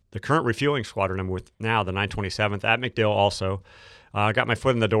to the current refueling squadron I'm with now, the 927th at MacDill also. Got my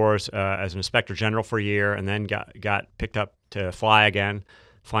foot in the doors as an inspector general for a year, and then got picked up to fly again,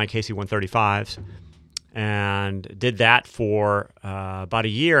 flying KC-135s. And did that for about a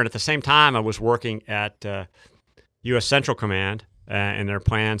year. And at the same time, I was working at U.S. Central Command in their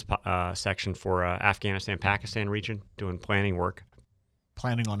plans section for Afghanistan, Pakistan region, doing planning work.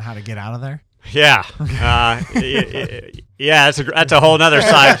 Planning on how to get out of there? Yeah, yeah, that's a whole nother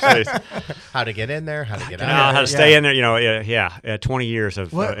side. How to get in there? How to get How out? to stay in there? 20 years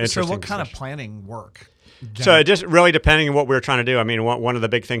of So interesting what kind of discussion. planning work? So it just really depending on what we were trying to do. I mean, one of the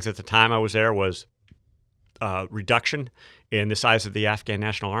big things at the time I was there was reduction in the size of the Afghan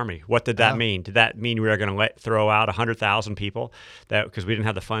National Army. What did that mean? Did that mean we were going to throw out 100,000 people because we didn't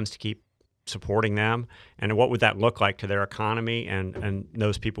have the funds to keep supporting them? And what would that look like to their economy and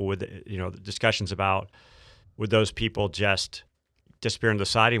those people with the discussions about would those people just disappear into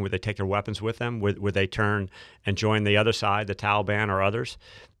society, and would they take their weapons with them? Would they turn and join the other side, the Taliban or others?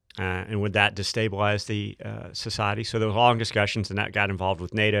 And would that destabilize the society? So there were long discussions, and that got involved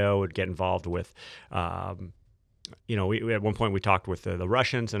with NATO, would get involved with we at one point we talked with the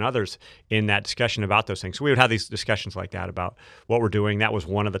Russians and others in that discussion about those things. So we would have these discussions like that about what we're doing. That was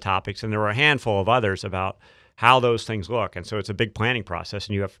one of the topics, and there were a handful of others about how those things look. And so it's a big planning process,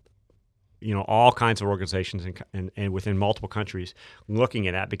 and you have all kinds of organizations and within multiple countries looking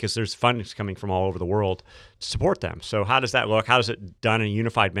at that, because there's fundings coming from all over the world to support them. So how does that look? How is it done in a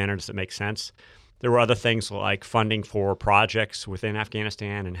unified manner? Does it make sense? There were other things like funding for projects within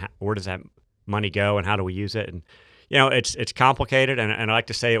Afghanistan, and where does that money go, and how do we use it? And it's complicated, and I like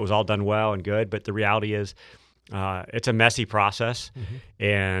to say it was all done well and good, but the reality is it's a messy process,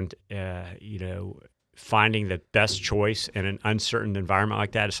 and finding the best choice in an uncertain environment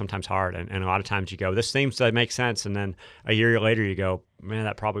like that is sometimes hard. And a lot of times you go, this seems to make sense, and then a year later you go, man,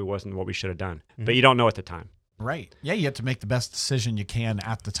 that probably wasn't what we should have done. But you don't know at the time. Right. Yeah, you have to make the best decision you can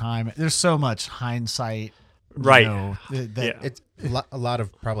at the time. There's so much hindsight. Right. It's a lot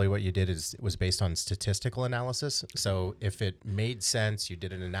of probably what you did was based on statistical analysis. So if it made sense, you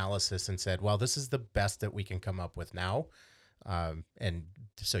did an analysis and said, well, this is the best that we can come up with now. And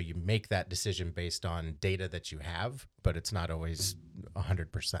so you make that decision based on data that you have, but it's not always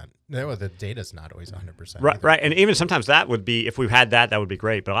 100%. No, the data's not always 100%. Right, either. right. And even sometimes that would be, if we had that would be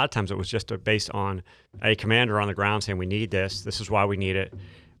great. But a lot of times it was just based on a commander on the ground saying, we need this. This is why we need it.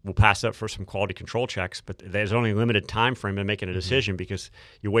 We'll pass it up for some quality control checks, but there's only a limited time frame in making a decision, because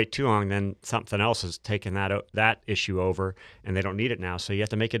you wait too long, then something else has taken that issue over, and they don't need it now. So you have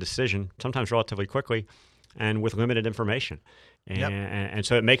to make a decision, sometimes relatively quickly, and with limited information. And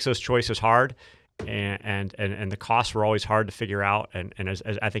so it makes those choices hard, and the costs were always hard to figure out. And as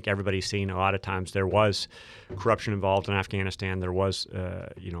I think everybody's seen, a lot of times there was corruption involved in Afghanistan. There was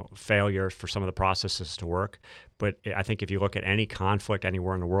failure for some of the processes to work. But I think if you look at any conflict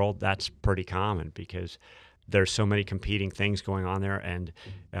anywhere in the world, that's pretty common, because there's so many competing things going on there. And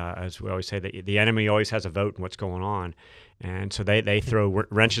as we always say, the enemy always has a vote in what's going on. And so they throw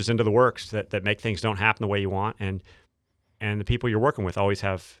wrenches into the works that make things don't happen the way you want. And the people you're working with always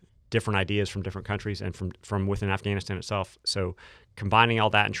have different ideas from different countries and from within Afghanistan itself. So combining all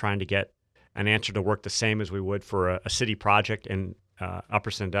that and trying to get an answer to work the same as we would for a city project in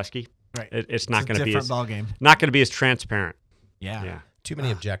Upper Sandusky, Right. It's not going to be not going to be as transparent. Yeah. Too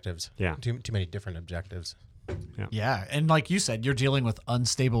many objectives. Yeah. Too many different objectives. Yeah. And like you said, you're dealing with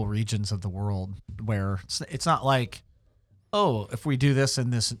unstable regions of the world where it's not like, oh, if we do this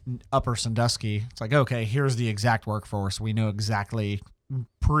in this Upper Sandusky, it's like, okay, here's the exact workforce. We know exactly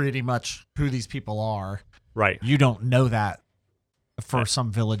pretty much who these people are. Right. You don't know that for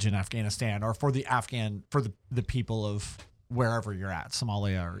some village in Afghanistan, or for the people of wherever you're at,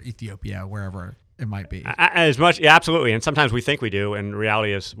 Somalia or Ethiopia, wherever it might be. As much, yeah, absolutely. And sometimes we think we do, and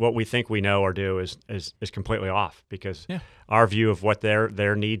reality is what we think we know or do is completely off, because our view of what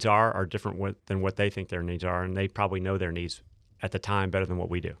their needs are different than what they think their needs are, and they probably know their needs at the time better than what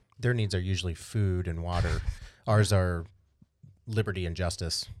we do. Their needs are usually food and water. Ours liberty and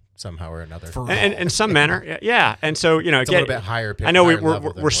justice somehow or another. And in some manner, yeah. And so, it's a little bit higher. I know higher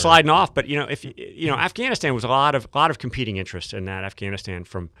we're sliding off, but Afghanistan was a lot of competing interests in that. Afghanistan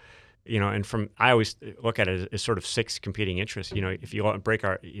I always look at it as sort of six competing interests. If you break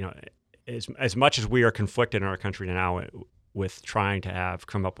our, as much as we are conflicted in our country now with trying to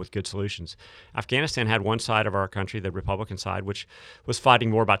come up with good solutions, Afghanistan had one side of our country, the Republican side, which was fighting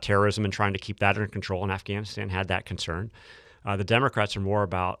more about terrorism and trying to keep that under control, and Afghanistan had that concern. The Democrats are more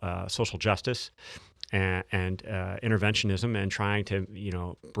about social justice and interventionism and trying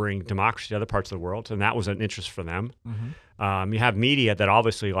to bring democracy to other parts of the world, and that was an interest for them. You have media that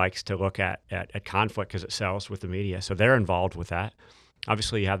obviously likes to look at conflict because it sells with the media, so they're involved with that.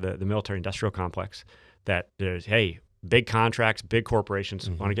 Obviously, you have the military-industrial complex that there's, hey, big contracts, big corporations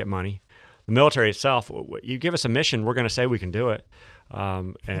want to get money. The military itself, you give us a mission, we're going to say we can do it.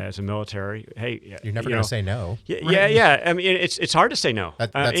 As a military, hey, you're never going to say no. Yeah. I mean, it's hard to say no.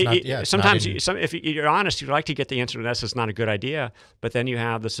 Sometimes, if you're honest, you'd like to get the answer to this. It's not a good idea. But then you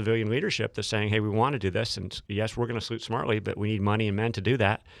have the civilian leadership that's saying, hey, we want to do this, and yes, we're going to salute smartly, but we need money and men to do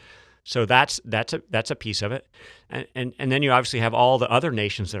that. So that's a piece of it, and then you obviously have all the other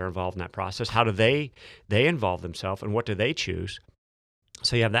nations that are involved in that process. How do they involve themselves, and what do they choose?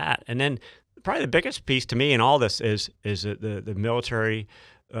 So you have that, and then probably the biggest piece to me in all this is the military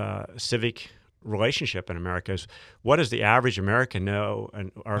civic relationship in America. Is what does the average American know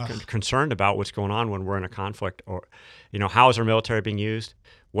and are concerned about what's going on when we're in a conflict, or how is our military being used?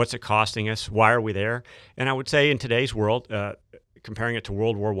 What's it costing us? Why are we there? And I would say in today's world, comparing it to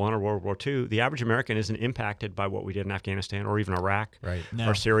World War I or World War II, the average American isn't impacted by what we did in Afghanistan or even Iraq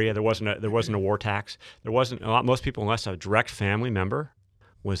or Syria. There wasn't a war tax. There wasn't most people, unless a direct family member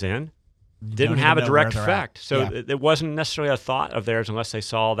was in, didn't have a direct where they're at. effect. So Yeah. it wasn't necessarily a thought of theirs unless they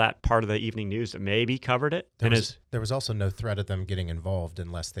saw that part of the evening news that maybe covered it. There was also no threat of them getting involved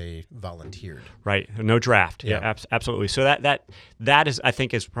unless they volunteered. Right. No draft. Yeah, Yeah. absolutely. So that is, I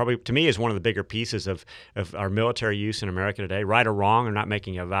think, is probably, to me, is one of the bigger pieces of our military use in America today. Right or wrong, I'm not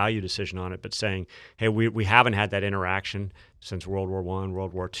making a value decision on it, but saying, hey, we haven't had that interaction since World War I,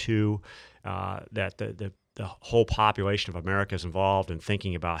 World War II, that the whole population of America is involved in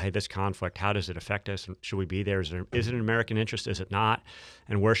thinking about, hey, this conflict, how does it affect us? Should we be there? Is it an American interest? Is it not?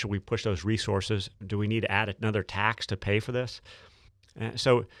 And where should we push those resources? Do we need to add another tax to pay for this?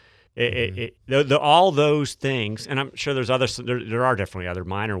 So all those things, and I'm sure there's others. There are definitely other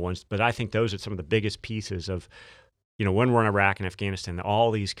minor ones, but I think those are some of the biggest pieces of, when we're in Iraq and Afghanistan, all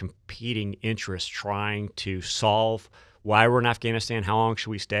these competing interests trying to solve why we're in Afghanistan, how long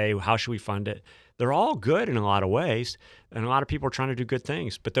should we stay, how should we fund it. They're all good in a lot of ways, and a lot of people are trying to do good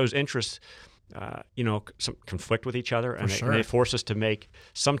things. But those interests, some conflict with each other, and they force us to make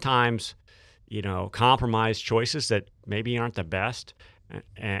sometimes, compromise choices that maybe aren't the best.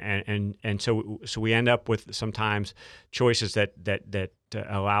 And so we end up with sometimes choices that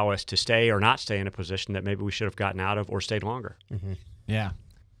allow us to stay or not stay in a position that maybe we should have gotten out of or stayed longer. Mm-hmm. Yeah.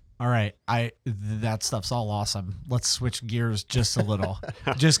 All right. That stuff's all awesome. Let's switch gears just a little.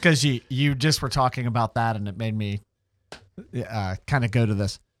 Just because you just were talking about that, and it made me kind of go to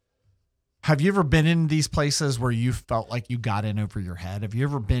this. Have you ever been in these places where you felt like you got in over your head? Have you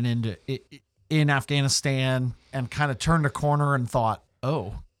ever been in Afghanistan and kind of turned a corner and thought,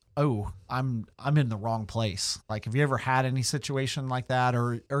 oh, I'm in the wrong place? Like, have you ever had any situation like that,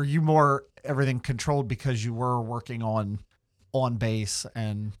 or are you more everything controlled because you were working on base?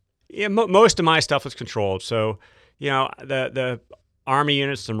 And yeah, most of my stuff was controlled. So, the Army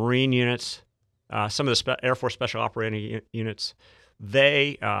units, the Marine units, some of the Air Force Special Operating Units,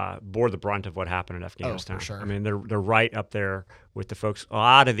 they bore the brunt of what happened in Afghanistan. Oh, for sure. I mean, they're right up there with the folks. A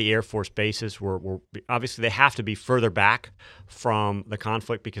lot of the Air Force bases were obviously, they have to be further back from the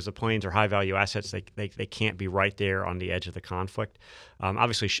conflict because the planes are high value assets. They can't be right there on the edge of the conflict.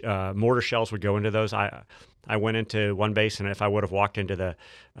 Obviously, mortar shells would go into those. I went into one base, and if I would have walked into the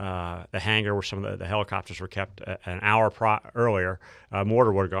hangar where some of the helicopters were kept an hour earlier,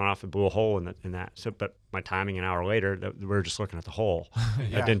 mortar would have gone off and blew a hole in that. So, but my timing an hour later, we were just looking at the hole.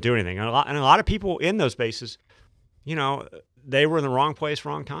 Yeah. It didn't do anything. And a lot of people in those bases, they were in the wrong place,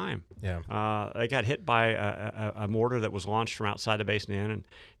 wrong time. Yeah. They got hit by a mortar that was launched from outside the base and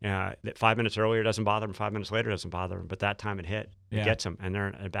that 5 minutes earlier doesn't bother them, 5 minutes later doesn't bother them, but that time it hit. It gets them, and they're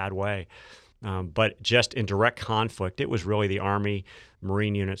in a bad way. But just in direct conflict, it was really the Army,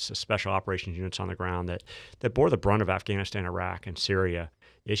 Marine units, the Special Operations units on the ground that bore the brunt of Afghanistan, Iraq, and Syria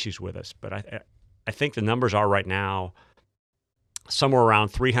issues with us. But I think the numbers are right now somewhere around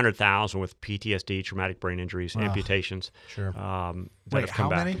 300,000 with PTSD, traumatic brain injuries, amputations. Sure. Wait, how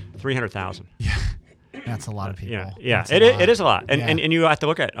many? 300,000. Yeah. That's a lot of people. Yeah. That's It is a lot. And, Yeah. and you have to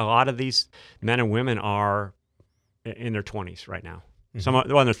look at a lot of these men and women are in their 20s right now. Mhm. A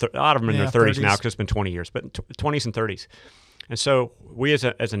lot of them in Yeah, their 30s now 30s. because it's been 20 years, but 20s and 30s. And so we as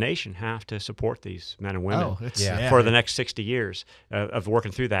a nation have to support these men and women Yeah. for the next 60 years of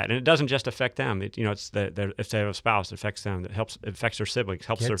working through that. And it doesn't just affect them. It's if they have a spouse, it affects them. It affects their siblings,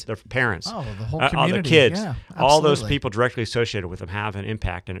 helps their parents. Oh, the whole All community. the kids, Yeah, all those absolutely. people directly associated with them have an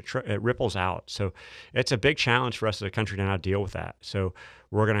impact, and it ripples out. So it's a big challenge for us as a country to now deal with that. So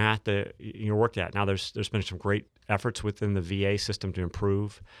we're going to have to work that. Now there's been some great efforts within the VA system to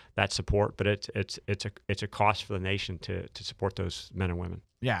improve that support, but it's a cost for the nation to support those men and women.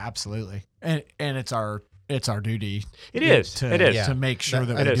 Yeah, absolutely. And it's our duty. It is. to make sure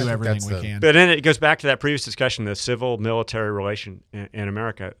that It we is. do everything That's we the- can. But then it goes back to that previous discussion, the civil-military relation in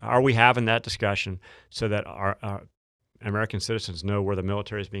America. Are we having that discussion so that our American citizens know where the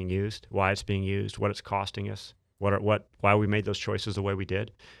military is being used, why it's being used, what it's costing us, why we made those choices the way we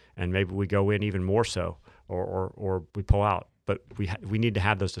did, and maybe we go in even more so, or we pull out. But we need to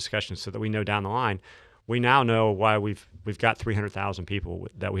have those discussions so that we know down the line. We now know why we've got 300,000 people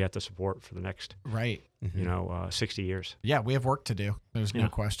that we have to support for the next Right. 60 years. Yeah, we have work to do. There's no Yeah.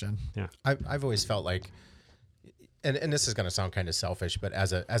 question. I've always felt like, and this is going to sound kind of selfish, but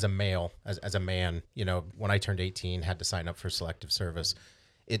as a male, as a man, when I turned 18, had to sign up for selective service.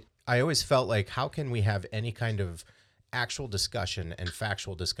 I always felt like, how can we have any kind of actual discussion and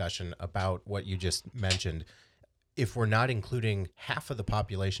factual discussion about what you just mentioned if we're not including half of the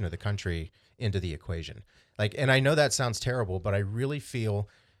population of the country into the equation? And I know that sounds terrible, but I really feel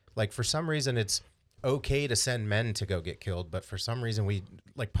like for some reason it's okay to send men to go get killed, but for some reason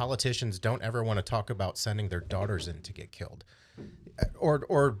politicians don't ever want to talk about sending their daughters in to get killed.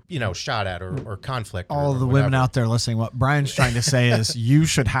 or shot at or conflict. All or the women whatever. out there listening, what Brian's trying to say is you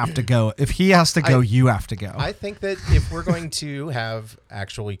should have to go. If he has to go, you have to go. I think that if we're going to have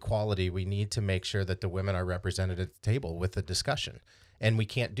actual equality, we need to make sure that the women are represented at the table with the discussion. And we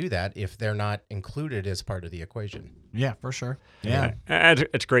can't do that if they're not included as part of the equation. Yeah, for sure. Yeah.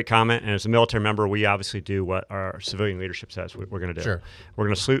 It's a great comment. And as a military member, we obviously do what our civilian leadership says we're going to do. Sure. We're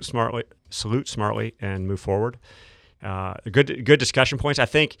going to salute smartly, and move forward. Good discussion points. I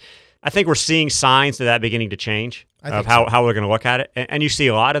think we're seeing signs of that beginning to change of how we're going to look at it. And you see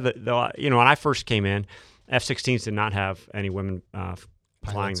a lot of when I first came in, F-16s did not have any women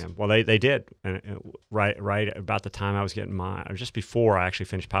flying them. Well, they did. And right about the time I was getting or just before I actually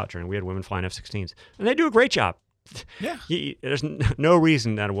finished pilot training, we had women flying F-16s, and they do a great job. Yeah. There's no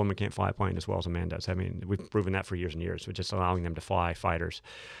reason that a woman can't fly a plane as well as a man does. I mean, we've proven that for years and years. We're just allowing them to fly fighters.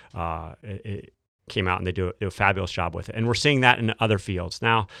 It came out and they do a fabulous job with it. And we're seeing that in other fields.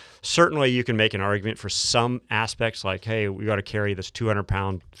 Now, certainly you can make an argument for some aspects like, hey, we got to carry this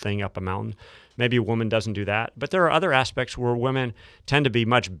 200-pound thing up a mountain. Maybe a woman doesn't do that. But there are other aspects where women tend to be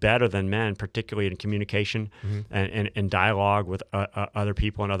much better than men, particularly in communication and dialogue with other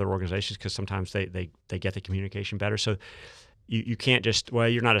people and other organizations, because sometimes they get the communication better. So you can't just, well,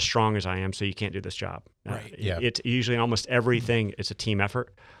 you're not as strong as I am, so you can't do this job. Right. Yeah. It's usually almost everything, it's a team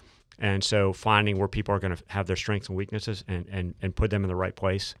effort. And so finding where people are going to have their strengths and weaknesses and put them in the right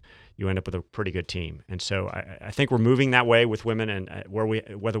place, you end up with a pretty good team. And so I think we're moving that way with women, and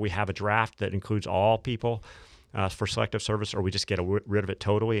whether we have a draft that includes all people for selective service, or we just get rid of it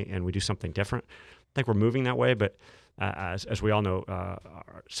totally and we do something different. I think we're moving that way, but as we all know,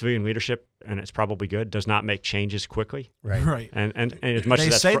 our civilian leadership, and it's probably good, does not make changes quickly. Right. And as much They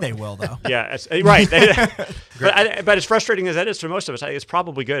as that's say they will, though. Yeah, right. But as frustrating as that is for most of us, I think it's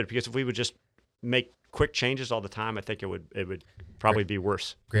probably good, because if we would just make quick changes all the time, I think it would probably be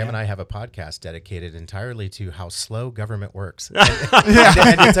worse. Graham and I have a podcast dedicated entirely to how slow government works. And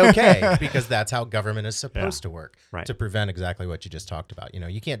it's okay, because that's how government is supposed to work, Right. to prevent exactly what you just talked about.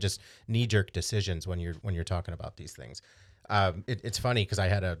 You can't just knee-jerk decisions when you're talking about these things. It's funny because I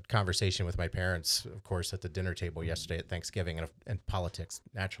had a conversation with my parents, of course, at the dinner table yesterday at Thanksgiving, and politics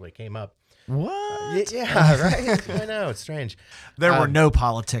naturally came up. What? Yeah, right. I know, it's strange. There were no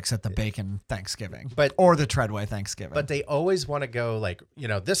politics at the Bacon Thanksgiving, or the Treadway Thanksgiving. But they always want to go like,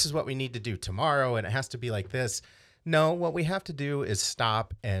 this is what we need to do tomorrow, and it has to be like this. No, what we have to do is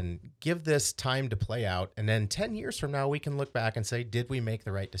stop and give this time to play out. And then 10 years from now, we can look back and say, did we make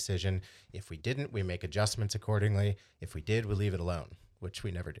the right decision? If we didn't, we make adjustments accordingly. If we did, we leave it alone, which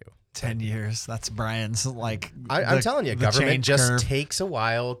we never do. 10 years. That's Brian's I'm telling you, government just takes a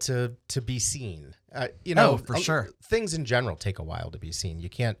while to be seen. For sure. Things in general take a while to be seen. You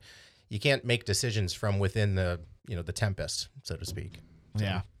can't make decisions from within the tempest, so to speak.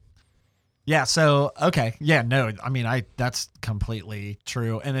 Yeah. Yeah. So, okay. Yeah, no, I mean, that's completely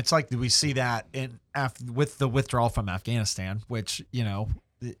true. And it's like, we see that with the withdrawal from Afghanistan, which,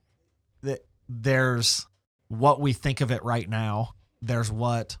 there's what we think of it right now. There's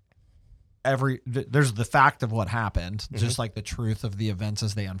there's the fact of what happened, just like the truth of the events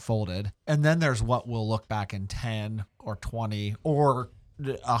as they unfolded. And then there's what we'll look back in 10 or 20 or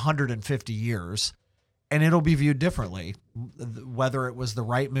 150 years, and it'll be viewed differently, whether it was the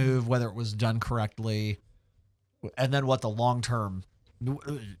right move, whether it was done correctly, and then what the long-term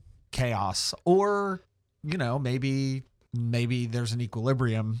chaos, or, maybe there's an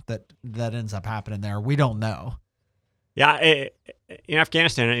equilibrium that ends up happening there. We don't know. Yeah, in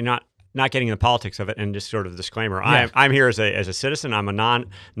Afghanistan, not getting into the politics of it, and just sort of disclaimer, Yeah. I'm here as a citizen. I'm a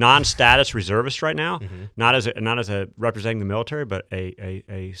non-status reservist right now, not as a representing the military, but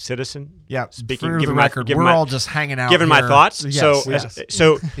a citizen. Yeah, Speaking, for the giving record, my, we're all just hanging out, giving my here. thoughts. Yes,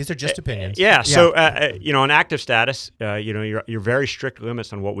 So These are just opinions. Yeah. So in active status, you're very strict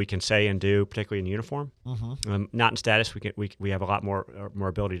limits on what we can say and do, particularly in uniform. Not in status, we have a lot more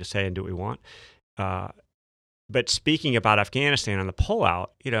ability to say and do what we want. But speaking about Afghanistan and the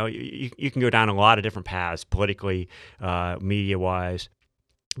pullout, you can go down a lot of different paths politically, media-wise.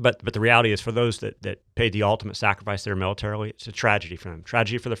 But the reality is, for those that paid the ultimate sacrifice there militarily, it's a tragedy for them,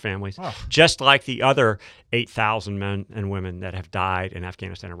 tragedy for their families, just like the other 8,000 men and women that have died in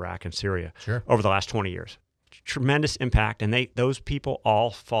Afghanistan, Iraq, and Syria over the last 20 years. Tremendous impact, and those people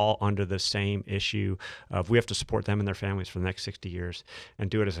all fall under the same issue of we have to support them and their families for the next 60 years and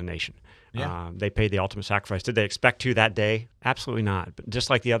do it as a nation. Yeah. They paid the ultimate sacrifice. Did they expect to that day? Absolutely not. But just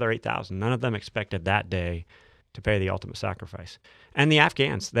like the other 8,000, none of them expected that day to pay the ultimate sacrifice. And the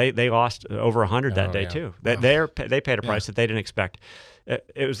Afghans, they lost over 100 that day too. They paid a price that they didn't expect.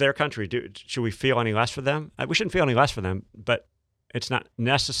 It was their country. Should we feel any less for them? We shouldn't feel any less for them, but it's not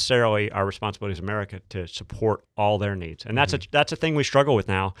necessarily our responsibility as America to support all their needs, and that's a thing we struggle with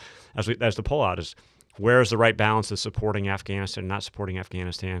now, as the pullout is, where is the right balance of supporting Afghanistan and not supporting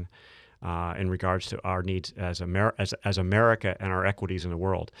Afghanistan in regards to our needs as America and our equities in the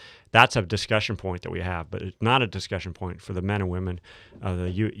world. That's a discussion point that we have, but it's not a discussion point for the men and women of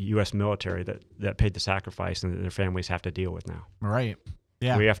the U.S. military that paid the sacrifice and that their families have to deal with now. Right.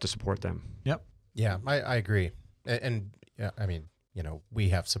 Yeah. We have to support them. Yep. Yeah, I agree. And I mean, we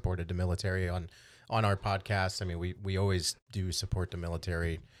have supported the military on our podcast. I mean, we always do support the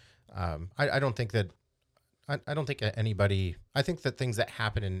military. I don't think that I don't think anybody. I think that things that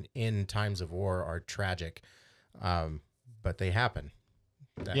happen in times of war are tragic, but they happen.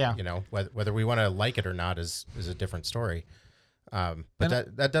 Yeah. Whether we want to like it or not is a different story. But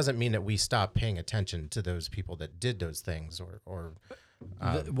that doesn't mean that we stop paying attention to those people that did those things or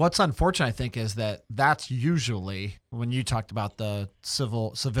what's unfortunate, I think, is that's usually when you talked about the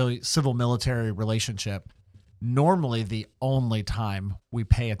civil military relationship. Normally, the only time we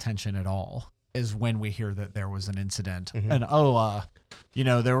pay attention at all is when we hear that there was an incident, and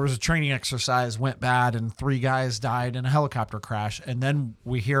there was a training exercise went bad and 3 guys died in a helicopter crash, and then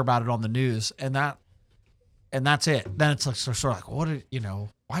we hear about it on the news, and that's it. Then it's like sort of like,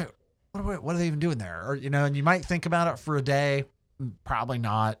 why? What are they even doing there? Or and you might think about it for a day. Probably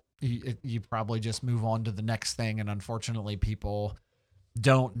not. You probably just move on to the next thing. And unfortunately, people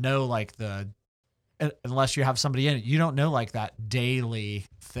don't know unless you have somebody in it, you don't know that daily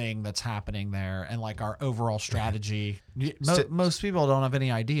thing that's happening there and our overall strategy. Most people don't have any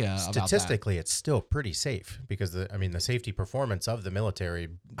idea about that. Statistically, it's still pretty safe because the safety performance of the military,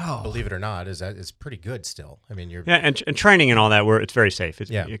 believe it or not, is pretty good still. I mean, and training and all that, it's very safe.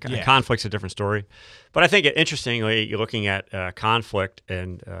 Conflict's a different story, but I think interestingly, you're looking at conflict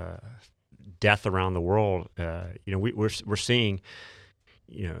and death around the world. We're seeing.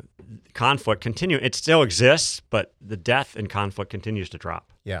 Conflict continue. It still exists, but the death in conflict continues to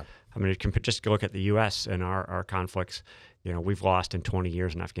drop. Yeah. I mean, you can just look at the U.S. and our conflicts. We've lost in 20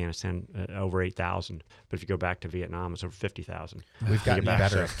 years in Afghanistan over 8,000. But if you go back to Vietnam, it's over 50,000. We've gotten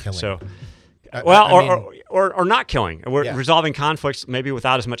better at killing. So, or not killing. We're resolving conflicts maybe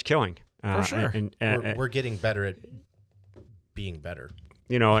without as much killing. For sure. We're getting better at being better.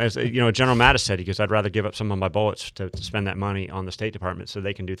 As General Mattis said, he goes, I'd rather give up some of my bullets to spend that money on the State Department so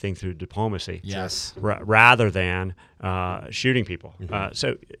they can do things through diplomacy, yes, rather than shooting people.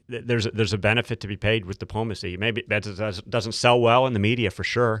 So there's a benefit to be paid with diplomacy. Maybe that doesn't sell well in the media for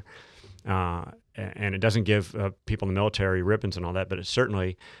sure, and it doesn't give people in the military ribbons and all that, but it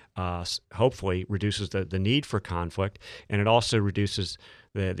certainly, hopefully, reduces the need for conflict, and it also reduces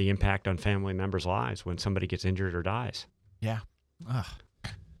the impact on family members' lives when somebody gets injured or dies. Yeah. Ugh.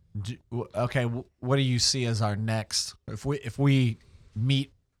 Okay, what do you see as our next? If we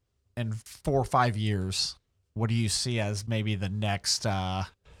meet in 4 or 5 years, what do you see as maybe the next?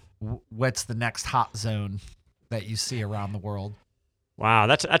 What's the next hot zone that you see around the world? Wow,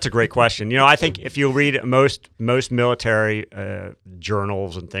 that's a great question. I think if you read most military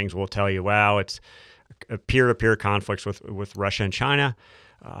journals and things, will tell you, wow, it's peer-to-peer conflicts with Russia and China,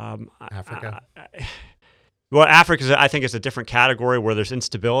 Africa. Well, Africa, I think, is a different category where there's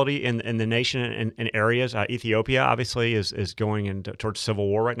instability in the nation and areas. Ethiopia, obviously, is going towards civil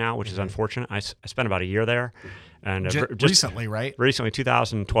war right now, which is unfortunate. I spent about a year there. And just recently, right? Recently,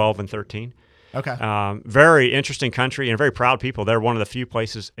 2012 and 13. Okay. Very interesting country and very proud people. They're one of the few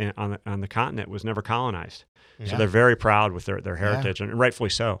places on the continent was never colonized. So they're very proud with their heritage, and rightfully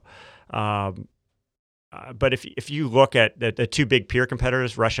so. But if you look at the 2 big peer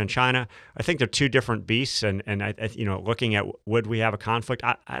competitors, Russia and China, I think they're 2 different beasts. And looking at would we have a conflict,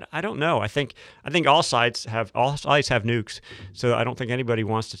 I don't know. I think all sides have nukes, so I don't think anybody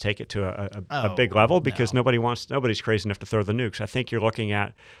wants to take it to a big level because nobody's crazy enough to throw the nukes. I think you're looking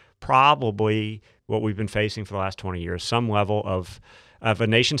at probably what we've been facing for the last 20 years, some level of a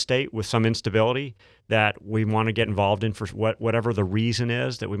nation state with some instability that we want to get involved in for whatever the reason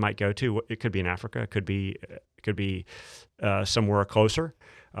is that we might go to. It could be in Africa. It could be somewhere closer.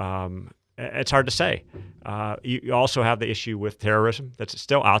 It's hard to say. You also have the issue with terrorism that's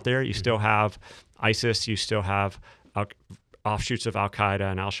still out there. You still have ISIS. You still have offshoots of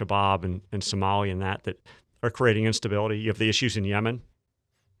Al-Qaeda and Al-Shabaab and Somalia and that are creating instability. You have the issues in Yemen.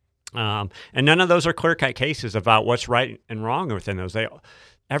 And none of those are clear-cut cases about what's right and wrong within those.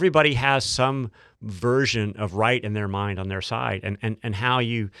 Everybody has some version of right in their mind on their side, and how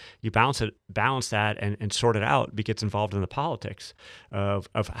you balance that and sort it out gets involved in the politics of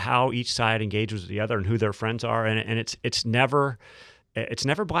how each side engages with the other and who their friends are, and it's never it's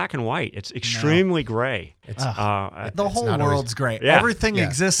never black and white. It's extremely gray. It's, The it's whole not always- world's gray. Yeah. Everything Yeah.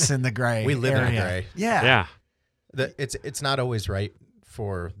 exists in the gray. We live in area. gray. Yeah. Yeah. it's not always right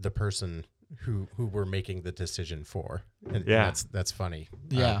for the person who we're making the decision for. And Yeah. that's funny.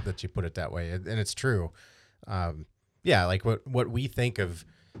 Yeah. That you put it that way, and it's true. Yeah, like what we think of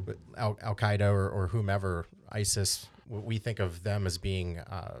Al Qaeda or whomever, ISIS, what we think of them as being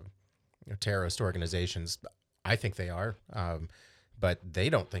terrorist organizations. I think they are, but they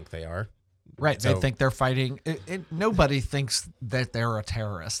don't think they are. Right. So- They think they're fighting. Nobody thinks that they're a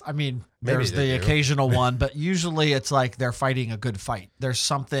terrorist. I mean, Maybe there's they the do. occasional one, but usually it's like they're fighting a good fight. There's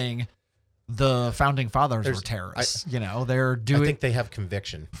something. The founding fathers were terrorists. They're I doing think they have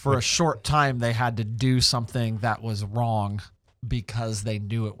conviction. for a short time. They had to do something that was wrong because they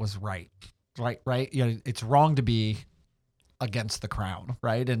knew it was right. Right. It's wrong to be against the crown.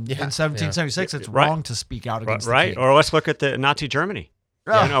 Right. And Yeah, in 1776, it's Right. wrong to speak out against the Right. king. Or let's look at the Nazi Germany.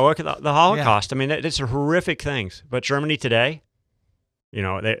 Oh. Look at the Holocaust. I mean, it's horrific things. But Germany today,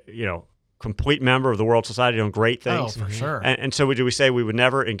 complete member of the World Society, doing great Oh, things. for sure. And so do we say we would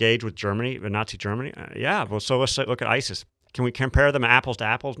never engage with Germany, with Nazi Germany? Yeah. Well, so let's look at ISIS. Can we compare them apples to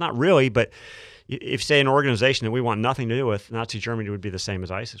apples? Not really, but if say an organization that we want nothing to do with, Nazi Germany would be the same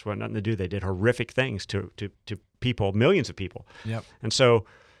as ISIS. We had nothing to do. They did horrific things to people, millions of people. Yep. And so,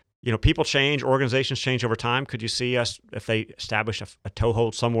 people change, organizations change over time. Could you see us, if they establish a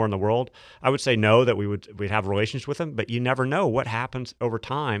toehold somewhere in the world? I would say no, that we'd have relations with them, but you never know what happens over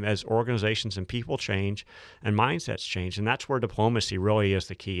time as organizations and people change and mindsets change. And that's where diplomacy really is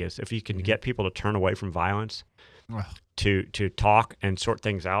the key, is if you can get people to turn away from violence, Ugh. to talk and sort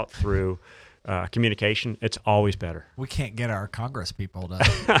things out through communication, it's always better. We can't get our Congress people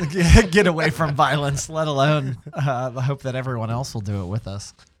to get away from violence, let alone the hope that everyone else will do it with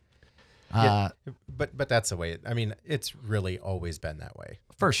us. But that's the way. It's really always been that way.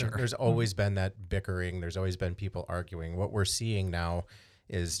 For sure. There's always been that bickering. There's always been people arguing. What we're seeing now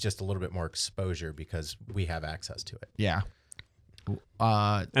is just a little bit more exposure because we have access to it. Yeah.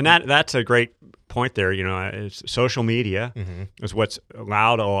 And that's a great point there. It's social media is what's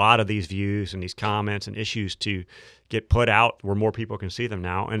allowed a lot of these views and these comments and issues to get put out where more people can see them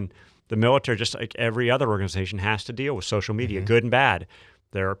now. And the military, just like every other organization, has to deal with social media, good and bad.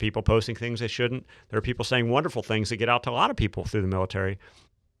 There are people posting things they shouldn't. There are people saying wonderful things that get out to a lot of people through the military.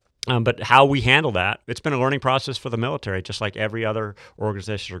 But how we handle that, it's been a learning process for the military, just like every other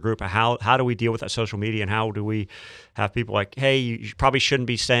organization or group. How do we deal with that social media, and how do we have people like, hey, you probably shouldn't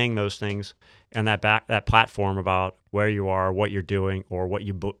be saying those things and that platform about where you are, what you're doing, or what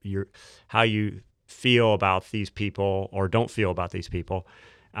how you feel about these people or don't feel about these people.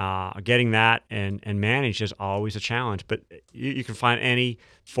 Getting that and managed is always a challenge. But you can find any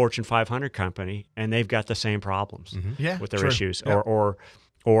Fortune 500 company, and they've got the same problems Yeah, with their true. issues. Yep.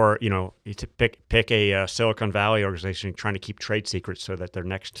 Or you to pick a Silicon Valley organization trying to keep trade secrets so that their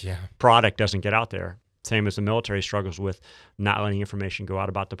next product doesn't get out there. Same as the military struggles with not letting information go out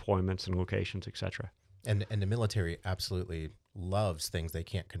about deployments and locations, etc. And the military absolutely loves things they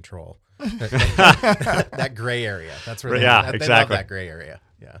can't control. That gray area. That's where they love exactly. that gray area.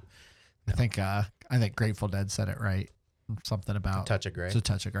 Yeah. I think Grateful Dead said it right. Something about Touch of gray. It's a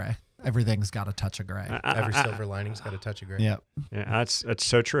touch of gray. Everything's got a touch of gray. Every silver lining's got a touch of gray. Yep. Yeah, that's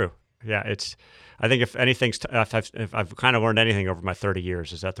so true. Yeah, I think if anything's, if I've kind of learned anything over my 30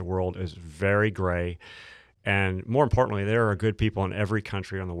 years, is that the world is very gray, and more importantly, there are good people in every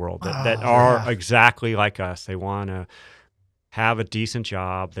country in the world that are exactly like us. They want to have a decent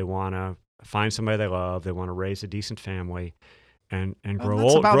job. They want to find somebody they love. They want to raise a decent family, and grow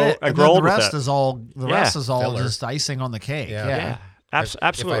That's old. about Grow, it. and And grow then old the with rest that. is all. The rest is all Filler. just icing on the cake. Yeah. Yeah.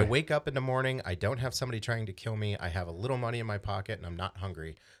 Absolutely. If I wake up in the morning, I don't have somebody trying to kill me. I have a little money in my pocket, and I'm not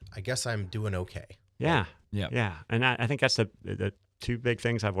hungry. I guess I'm doing okay. Yeah. Yep. Yeah. And I think that's the two big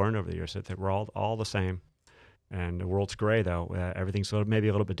things I've learned over the years, that we're all the same. And the world's gray, though. Everything's maybe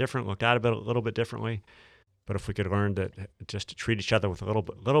a little bit different, looked at a little bit differently. But if we could learn that just to treat each other with a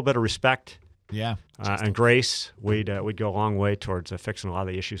little bit of respect Yeah. and grace, we'd go a long way towards fixing a lot of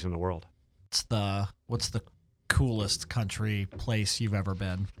the issues in the world. What's the coolest place you've ever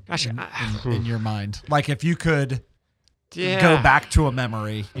been? Gosh, in your mind, like if you could yeah. go back to a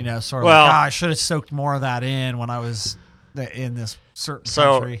memory, sort of Well- like, I should have soaked more of that in when I was in this certain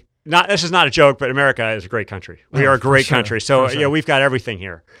So, country. This is not a joke, but America is a great country. We Oh, are a for great sure, country. So for sure. we've got everything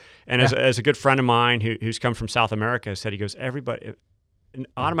here. And Yeah. as a good friend of mine who's come from South America said, he goes, everybody, a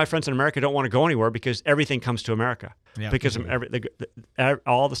lot of my friends in America don't want to go anywhere because everything comes to America. Yeah. Because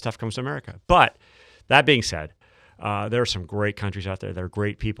all the stuff comes to America. But that being said, there are some great countries out there. There are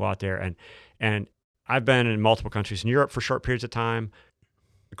great people out there, and I've been in multiple countries in Europe for short periods of time.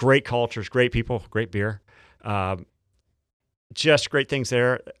 Great cultures, great people, great beer. Just great things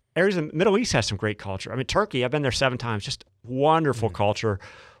there. Areas in the Middle East has some great culture. I mean, Turkey, I've been there 7 times. Just wonderful culture,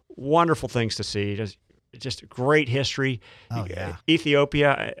 wonderful things to see. Just great history. Oh, yeah.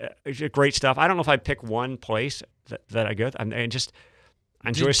 Ethiopia, great stuff. I don't know if I'd pick one place that I go. I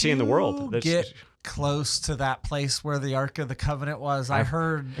enjoy seeing the world. Get close to that place where the Ark of the Covenant was. I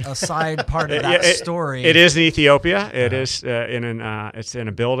heard a side part of that story. It is in Ethiopia. It is it's in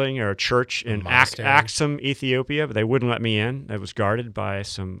a building or a church in Axum, Ethiopia, but they wouldn't let me in. It was guarded by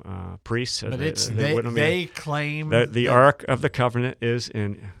some priests. But they claim the Ark of the Covenant is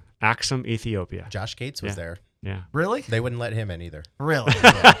in Axum, Ethiopia. Josh Gates was there. Yeah. Really? They wouldn't let him in either. Really?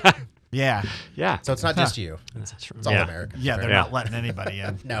 Yeah. Yeah. So it's not just you. It's all America. Yeah, they're not letting anybody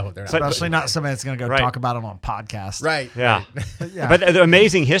in. No, they're not. Especially not somebody that's going to go talk about them on podcasts. Right. Yeah. Yeah. But the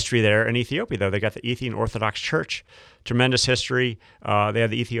amazing history there in Ethiopia, though, they got the Ethiopian Orthodox Church. Tremendous history. They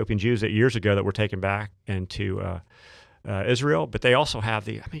had the Ethiopian Jews that years ago that were taken back into Israel, but they also have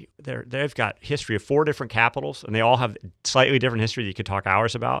they've got history of 4 different capitals, and they all have slightly different history that you could talk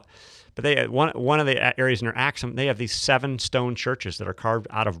hours about. But they one of the areas near Axum, they have these 7 stone churches that are carved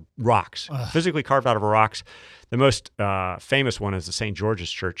out of rocks, physically carved out of rocks. The most famous one is the St.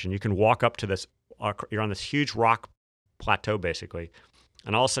 George's Church, and you can walk up to this. You're on this huge rock plateau, basically,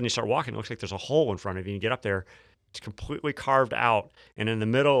 and all of a sudden you start walking. It looks like there's a hole in front of you. And you get up there, it's completely carved out, and in the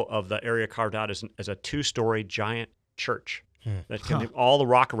middle of the area carved out is a 2-story giant church. That all the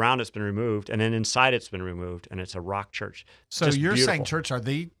rock around it's been removed, and then inside it's been removed, and it's a rock church. So Just you're beautiful. saying church? Are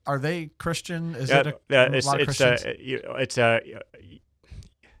they Christian? Is Yeah, it a lot of Christians? It's a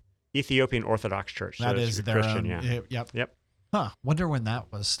Ethiopian Orthodox Church. That so is it's their Christian. own. Yeah. Yep. Huh. Wonder when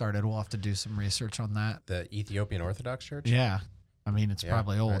that was started. We'll have to do some research on that. The Ethiopian Orthodox Church? Yeah. I mean, it's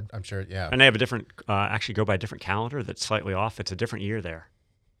probably old. I'm sure, yeah. And they have a different, actually go by a different calendar that's slightly off. It's a different year there.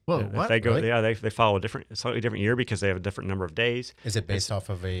 Whoa, If what? they go, Really? yeah, they follow a slightly different year because they have a different number of days. Is it based off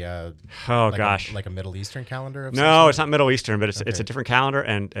of a Gosh, like a Middle Eastern calendar? Of no, some it's not Middle Eastern, but it's Okay. a different calendar.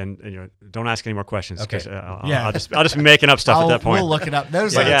 And don't ask any more questions because Okay. I'll just be making up stuff at that point. We'll look it up.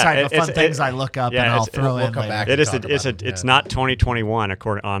 Those But are the yeah, type of fun it's- things I look up yeah, and I'll it's- throw we'll in come later. back. It is. Talk about them, It's yeah. not 2021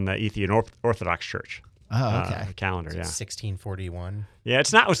 according on the Ethiopian Orthodox Church. Oh, okay. Calendar. Yeah. 1641. Yeah.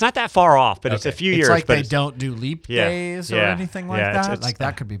 It's not that far off, but it's a Okay. few It's years. like but they don't do leap Yeah, days or yeah, anything like yeah, that. it's- Like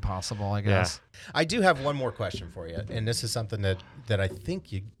that could be possible, I guess. I do have one more question for you, and this is something that I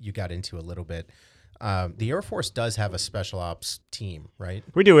think you got into a little bit. The Air Force does have a special ops team, right?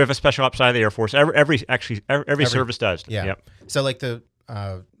 We do. We have a special ops side of the Air Force. Every service does. Yeah. Yep. So like the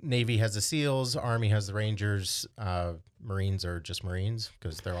Navy has the SEALs, Army has the Rangers, Marines are just Marines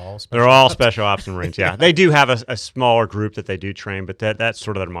because they're all special They're all ops. special ops and Marines. Yeah. They do have a smaller group that they do train, but that's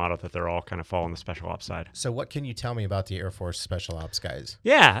sort of their motto that they're all kind of fall on the special ops side. So what can you tell me about the Air Force special ops guys?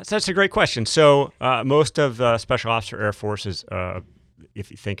 Yeah, that's a great question. So most of the special ops for Air Force is, if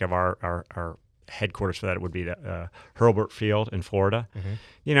you think of our headquarters for that, it would be the Hurlburt Field in Florida. Mhm.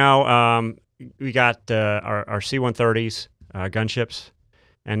 You know, we got our C-130s, gunships,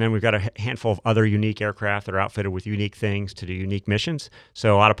 and then we've got a handful of other unique aircraft that are outfitted with unique things to do unique missions.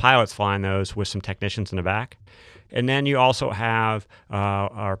 So a lot of pilots flying those with some technicians in the back. And then you also have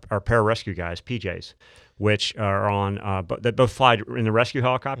our pararescue guys, PJs, which are on, that both fly in the rescue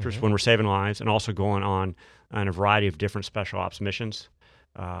helicopters when we're saving lives, and also going on a variety of different special ops missions.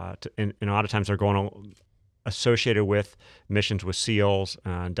 And a lot of times they're going on associated with missions with SEALs,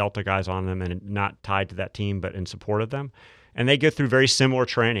 Delta guys on them, and not tied to that team, but in support of them. And they go through very similar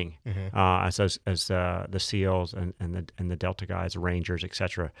training as the SEALs and the Delta guys, the Rangers,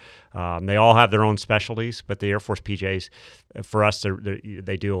 etc. They all have their own specialties, but the Air Force PJs, for us,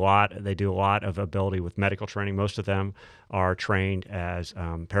 they do a lot. They do a lot of ability with medical training. Most of them are trained as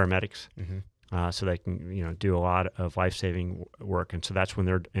paramedics. So they can, do a lot of life-saving work, and so that's when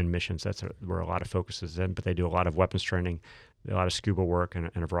they're in missions. That's where a lot of focus is in. But they do a lot of weapons training, a lot of scuba work, and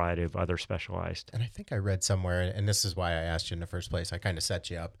a variety of other specialized. And I think I read somewhere, and this is why I asked you in the first place. I kind of set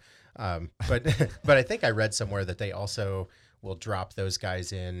you up, but but I think I read somewhere that they also will drop those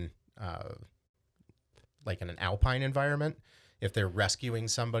guys in, like in an alpine environment, if they're rescuing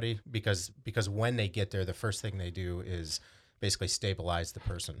somebody, because when they get there, the first thing they do is basically stabilize the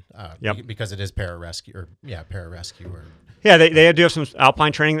person. Yep. Because it is pararescue or pararescue. Yeah, they do have some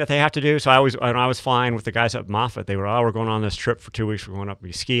alpine training that they have to do. So when I was flying with the guys up at Moffett, they were, we're going on this trip for 2 weeks. We're going up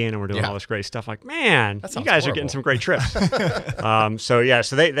and skiing and we're doing all this great stuff. Like, man, That you sounds guys are horrible. getting some great trips. So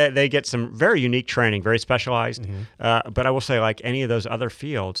they get some very unique training, very specialized. But I will say, like any of those other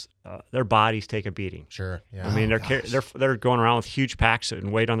fields, their bodies take a beating. Sure. Yeah. I mean, they're going around with huge packs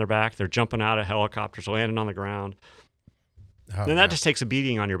and weight on their back. They're jumping out of helicopters, landing on the ground. Then that just takes a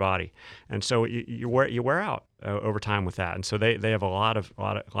beating on your body, and so you wear out over time with that. And so they have a lot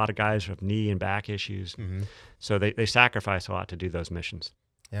of guys with knee and back issues. So they sacrifice a lot to do those missions.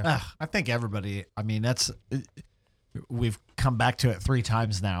 Yeah. I think everybody. I mean, we've come back to it 3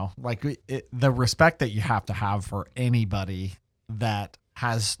 times now. Like the respect that you have to have for anybody that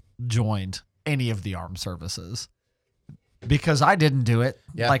has joined any of the armed services, because I didn't do it.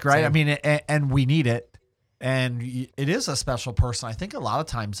 Yeah, like right. same. I mean, and we need it. And it is a special person. I think a lot of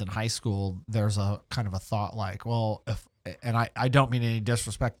times in high school, there's a kind of a thought like, well, and I don't mean any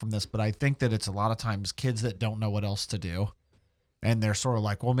disrespect from this, but I think that it's a lot of times kids that don't know what else to do. And they're sort of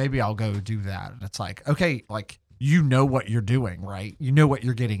like, well, maybe I'll go do that. And it's like, okay, like, you know what you're doing, right? You know what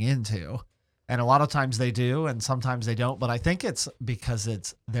you're getting into. And a lot of times they do, and sometimes they don't. But I think it's because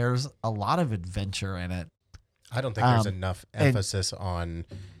there's a lot of adventure in it. I don't think there's enough emphasis on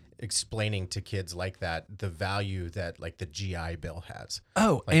explaining to kids like that the value that like the GI Bill has.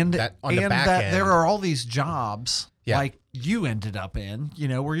 Oh, Like and that on the back end. there are all these jobs Yeah. like you ended up in,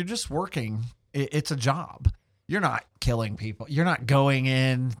 where you're just working. It's a job. You're not killing people. You're not going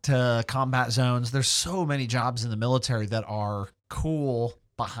into combat zones. There's so many jobs in the military that are cool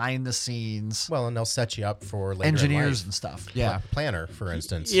behind the scenes. Well, and they'll set you up for later Engineers in life. and stuff. Yeah. Planner, for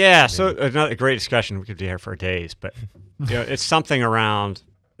instance. Yeah. I So mean, another great discussion. We could be here for days, but it's something around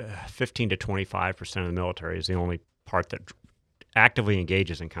 15 to 25% of the military is the only part that actively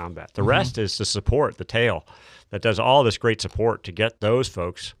engages in combat. The rest is the support, the tail, that does all this great support to get those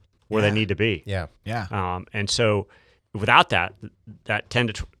folks where they need to be. yeah. Yeah. And so without that 10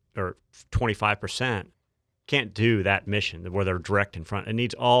 to or 25% can't do that mission where they're direct in front. It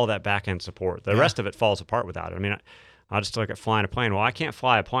needs all that back end support. The rest of it falls apart without it. I mean, I'll just look at flying a plane. Well, I can't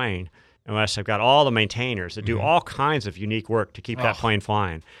fly a plane unless I've got all the maintainers that do all kinds of unique work to keep that plane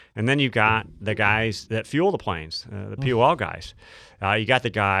flying. And then you've got the guys that fuel the planes, the POL guys. You got the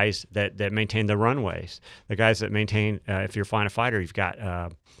guys that maintain the runways, the guys that maintain, if you're flying a fighter, you've got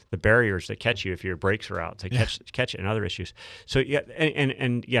the barriers that catch you if your brakes are out, to catch it and other issues. So,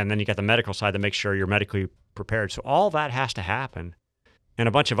 and then you got the medical side that makes sure you're medically prepared. So all that has to happen, and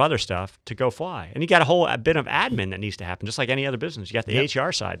a bunch of other stuff to go fly. And you got a whole bit of admin that needs to happen, just like any other business. You got the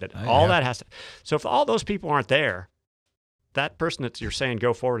HR side that that has to. So if all those people aren't there, that person that you're saying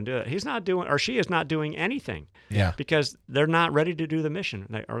go forward and do it, he's not doing, or she is not doing anything. Yeah. Because they're not ready to do the mission.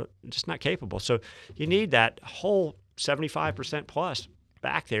 They are just not capable. So you need that whole 75% plus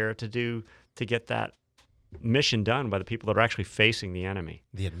back there to get that mission done by the people that are actually facing the enemy.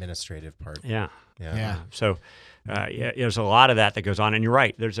 The administrative part. Yeah. Yeah. So, there's a lot of that goes on, and you're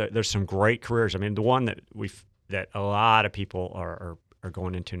right. There's some great careers. I mean, the one that a lot of people are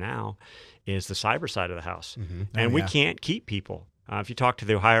going into now is the cyber side of the house, and we can't keep people. If you talk to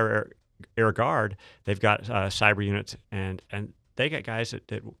the Ohio Air Guard, they've got cyber units, and they got guys that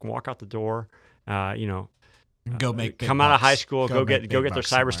can walk out the door, Go make big come out of bucks. high school, go get their cyber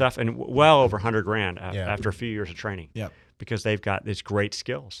somewhere. stuff, and well over $100,000 Yeah. after a few years of training. Yep. Because they've got these great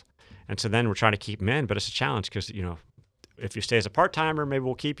skills. And so then we're trying to keep them in, but it's a challenge because, if you stay as a part-timer, maybe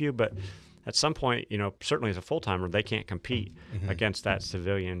we'll keep you, but at some point, certainly as a full-timer, they can't compete against that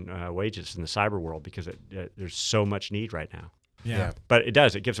civilian wages in the cyber world because there's so much need right now. Yeah. But it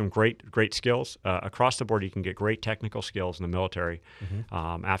does. It gives them great skills. Across the board, you can get great technical skills in the military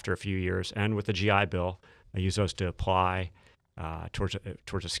after a few years. And with the GI Bill, I use those to apply towards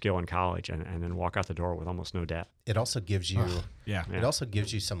a skill in college and then walk out the door with almost no debt. It also gives you Yeah. it also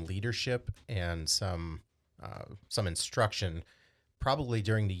gives you some leadership and some instruction probably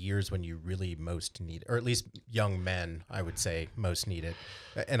during the years when you really most need it, or at least young men, I would say, most need it.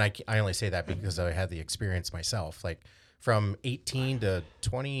 And I only say that because I had the experience myself. Like from 18 to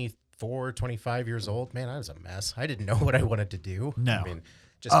 24, 25 years old, man, I was a mess. I didn't know what I wanted to do. No. I mean,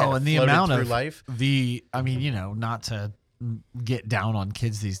 just kind of and the floated amount through of life. not to get down on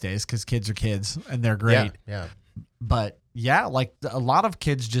kids these days, because kids are kids and they're great. Yeah. But yeah, like a lot of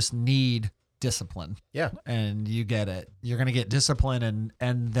kids just need discipline. Yeah. And you get it. You're going to get discipline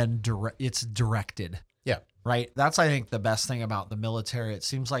and then it's directed. Yeah. Right. That's, I think, the best thing about the military. It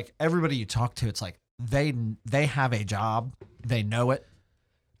seems like everybody you talk to, it's like they have a job. They know it.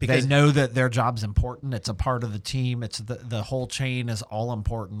 Because they know that their job's important. It's a part of the team. It's the whole chain is all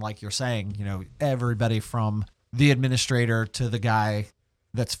important. Like you're saying, everybody from the administrator to the guy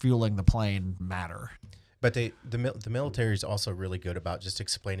that's fueling the plane matter. But the military is also really good about just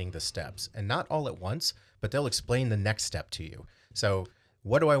explaining the steps, and not all at once, but they'll explain the next step to you. So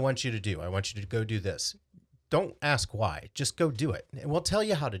what do I want you to do? I want you to go do this. Don't ask why. Just go do it. And we'll tell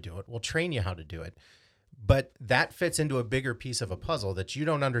you how to do it. We'll train you how to do it. But that fits into a bigger piece of a puzzle that you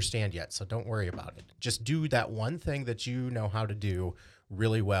don't understand yet, so don't worry about it. Just do that one thing that you know how to do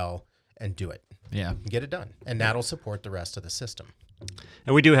really well and do it. Yeah. Get it done. And that'll support the rest of the system.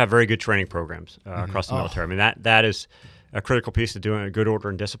 And we do have very good training programs across the military. I mean, that is a critical piece of doing a good order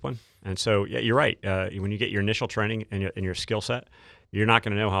and discipline. And so, yeah, you're right. When you get your initial training and your skill set, you're not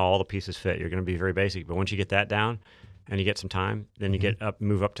going to know how all the pieces fit. You're going to be very basic. But once you get that down and you get some time, then you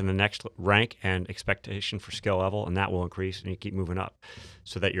move up to the next rank and expectation for skill level, and that will increase, and you keep moving up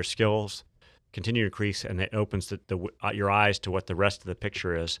so that your skills continue to increase, and it opens your eyes to what the rest of the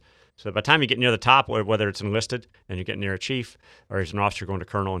picture is. So by the time you get near the top, whether it's enlisted and you get near a chief or as an officer going to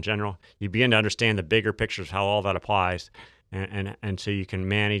colonel in general, you begin to understand the bigger pictures of how all that applies, and so you can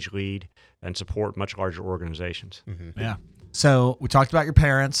manage, lead, and support much larger organizations. Mm-hmm. Yeah. So we talked about your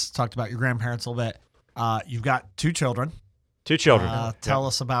parents, talked about your grandparents a little bit. You've got 2 children. 2 children. Tell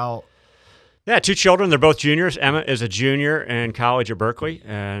us about. Yeah, 2 children. They're both juniors. Emma is a junior in college at Berkeley,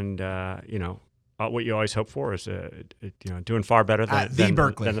 and what you always hope for is doing far better than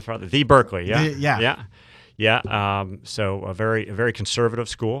Berkeley. Than the father. The Berkeley, yeah. Yeah. So a very conservative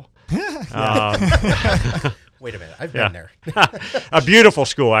school. Wait a minute, I've been there. A beautiful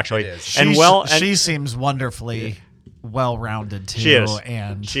school, actually. It is. She seems wonderfully well-rounded too. She is.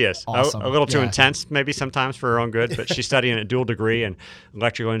 And she is awesome. a little too intense, maybe sometimes for her own good. But she's studying a dual degree in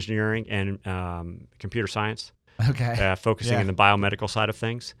electrical engineering and computer science. Okay. Focusing in the biomedical side of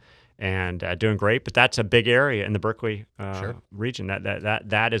things, and doing great. But that's a big area in the Berkeley region.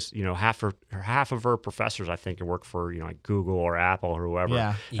 That is half of her professors, I think, work for like Google or Apple or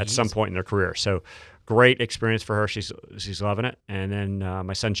whoever at some point in their career. So great experience for her. She's loving it. And then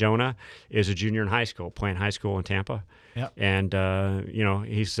my son Jonah is a junior in high school, playing high school in Tampa. Yep. And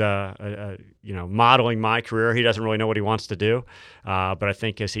he's modeling my career. He doesn't really know what he wants to do, but I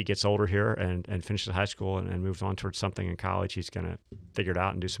think as he gets older here and finishes high school and moves on towards something in college, he's going to figure it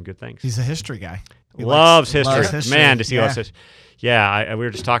out and do some good things. He's a history guy. He loves history. Man, does he love history. Yeah, we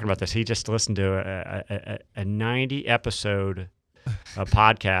were just talking about this. He just listened to a 90-episode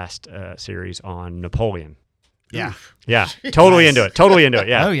podcast series on Napoleon. Yeah. Yeah. Totally into it.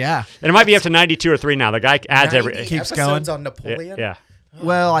 Yeah. Oh, yeah. And it might be up to 92 or 3 now. The guy adds keeps going on Napoleon. Yeah.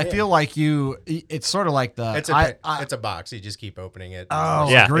 Well, I feel like it's sort of like it's a box. You just keep opening it. Oh,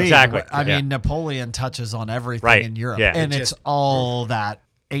 yeah, agreed. exactly. I mean, Napoleon touches on everything Right. in Europe. Yeah. And it's all that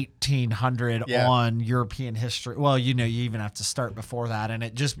 1800 on European history. Well, you even have to start before that. And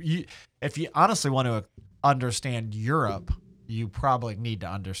it just, if you honestly want to understand Europe, you probably need to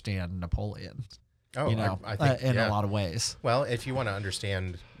understand Napoleon. Oh, I think in a lot of ways. Well, if you want to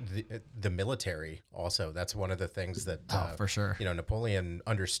understand the military, also, that's one of the things that for sure. Napoleon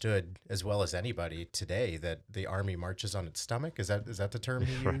understood as well as anybody today that the army marches on its stomach. Is that the term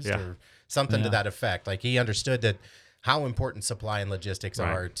he used, or something to that effect? Like he understood that how important supply and logistics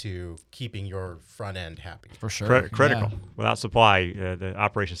are to keeping your front end happy. For sure, critical. Yeah. Without supply, the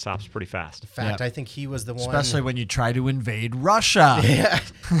operation stops pretty fast. In fact, I think he was the one. Especially when you try to invade Russia. Yeah,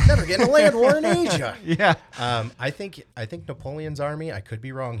 never getting a land war in Asia. Yeah. I think Napoleon's army. I could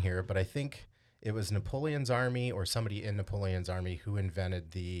be wrong here, but I think it was Napoleon's army or somebody in Napoleon's army who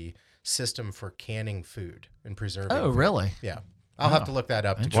invented the system for canning food and preserving. Oh, food. Really? Yeah. I'll have to look that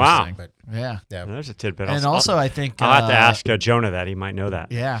up. Wow. But yeah. There's a tidbit. And also, I think I'll have to ask Jonah that. He might know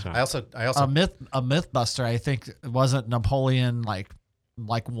that. Yeah. So. I also a Mythbuster. I think wasn't Napoleon like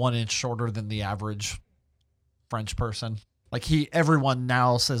 1 inch shorter than the average French person. Like everyone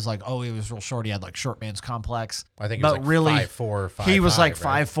now says like, oh, he was real short. He had like short man's complex. I think, but really, 5'4", 5'5", he was like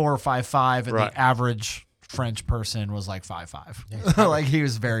right? 5'4", 5'5", and the average French person was like 5'5". Like he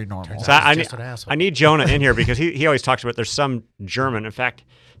was very normal. So I need Jonah in here because he always talks about there's some German. In fact,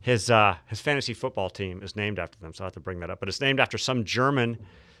 his fantasy football team is named after them. So I have to bring that up. But it's named after some German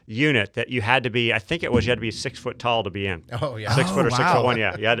unit that you had to be. I think you had to be 6 foot tall to be in. Oh yeah, 6 foot or 6'1".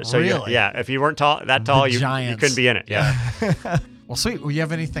 Yeah, you had to, so really? If you weren't that tall, you couldn't be in it. Yeah. Well, sweet. Well, you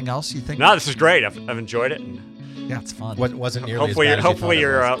have anything else you think? No, this is great. I've enjoyed it. Yeah, it's fun. What wasn't nearly hopefully, as bad hopefully as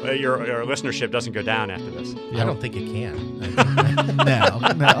your your listenership doesn't go down after this. I don't think it can. No.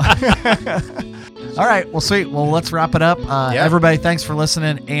 All right. Well, sweet. Well, let's wrap it up. Everybody, thanks for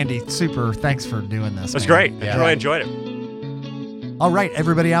listening. Andy, super. Thanks for doing this. That's great. I really enjoyed it. All right,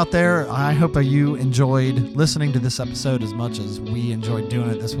 everybody out there, I hope that you enjoyed listening to this episode as much as we enjoyed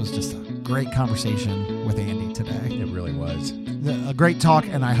doing it. This was just a great conversation with Andy today. It really was. A great talk,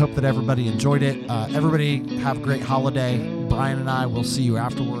 and I hope that everybody enjoyed it. Everybody have a great holiday. Brian and I will see you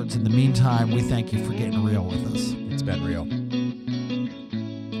afterwards. In the meantime, we thank you for getting real with us. It's been real.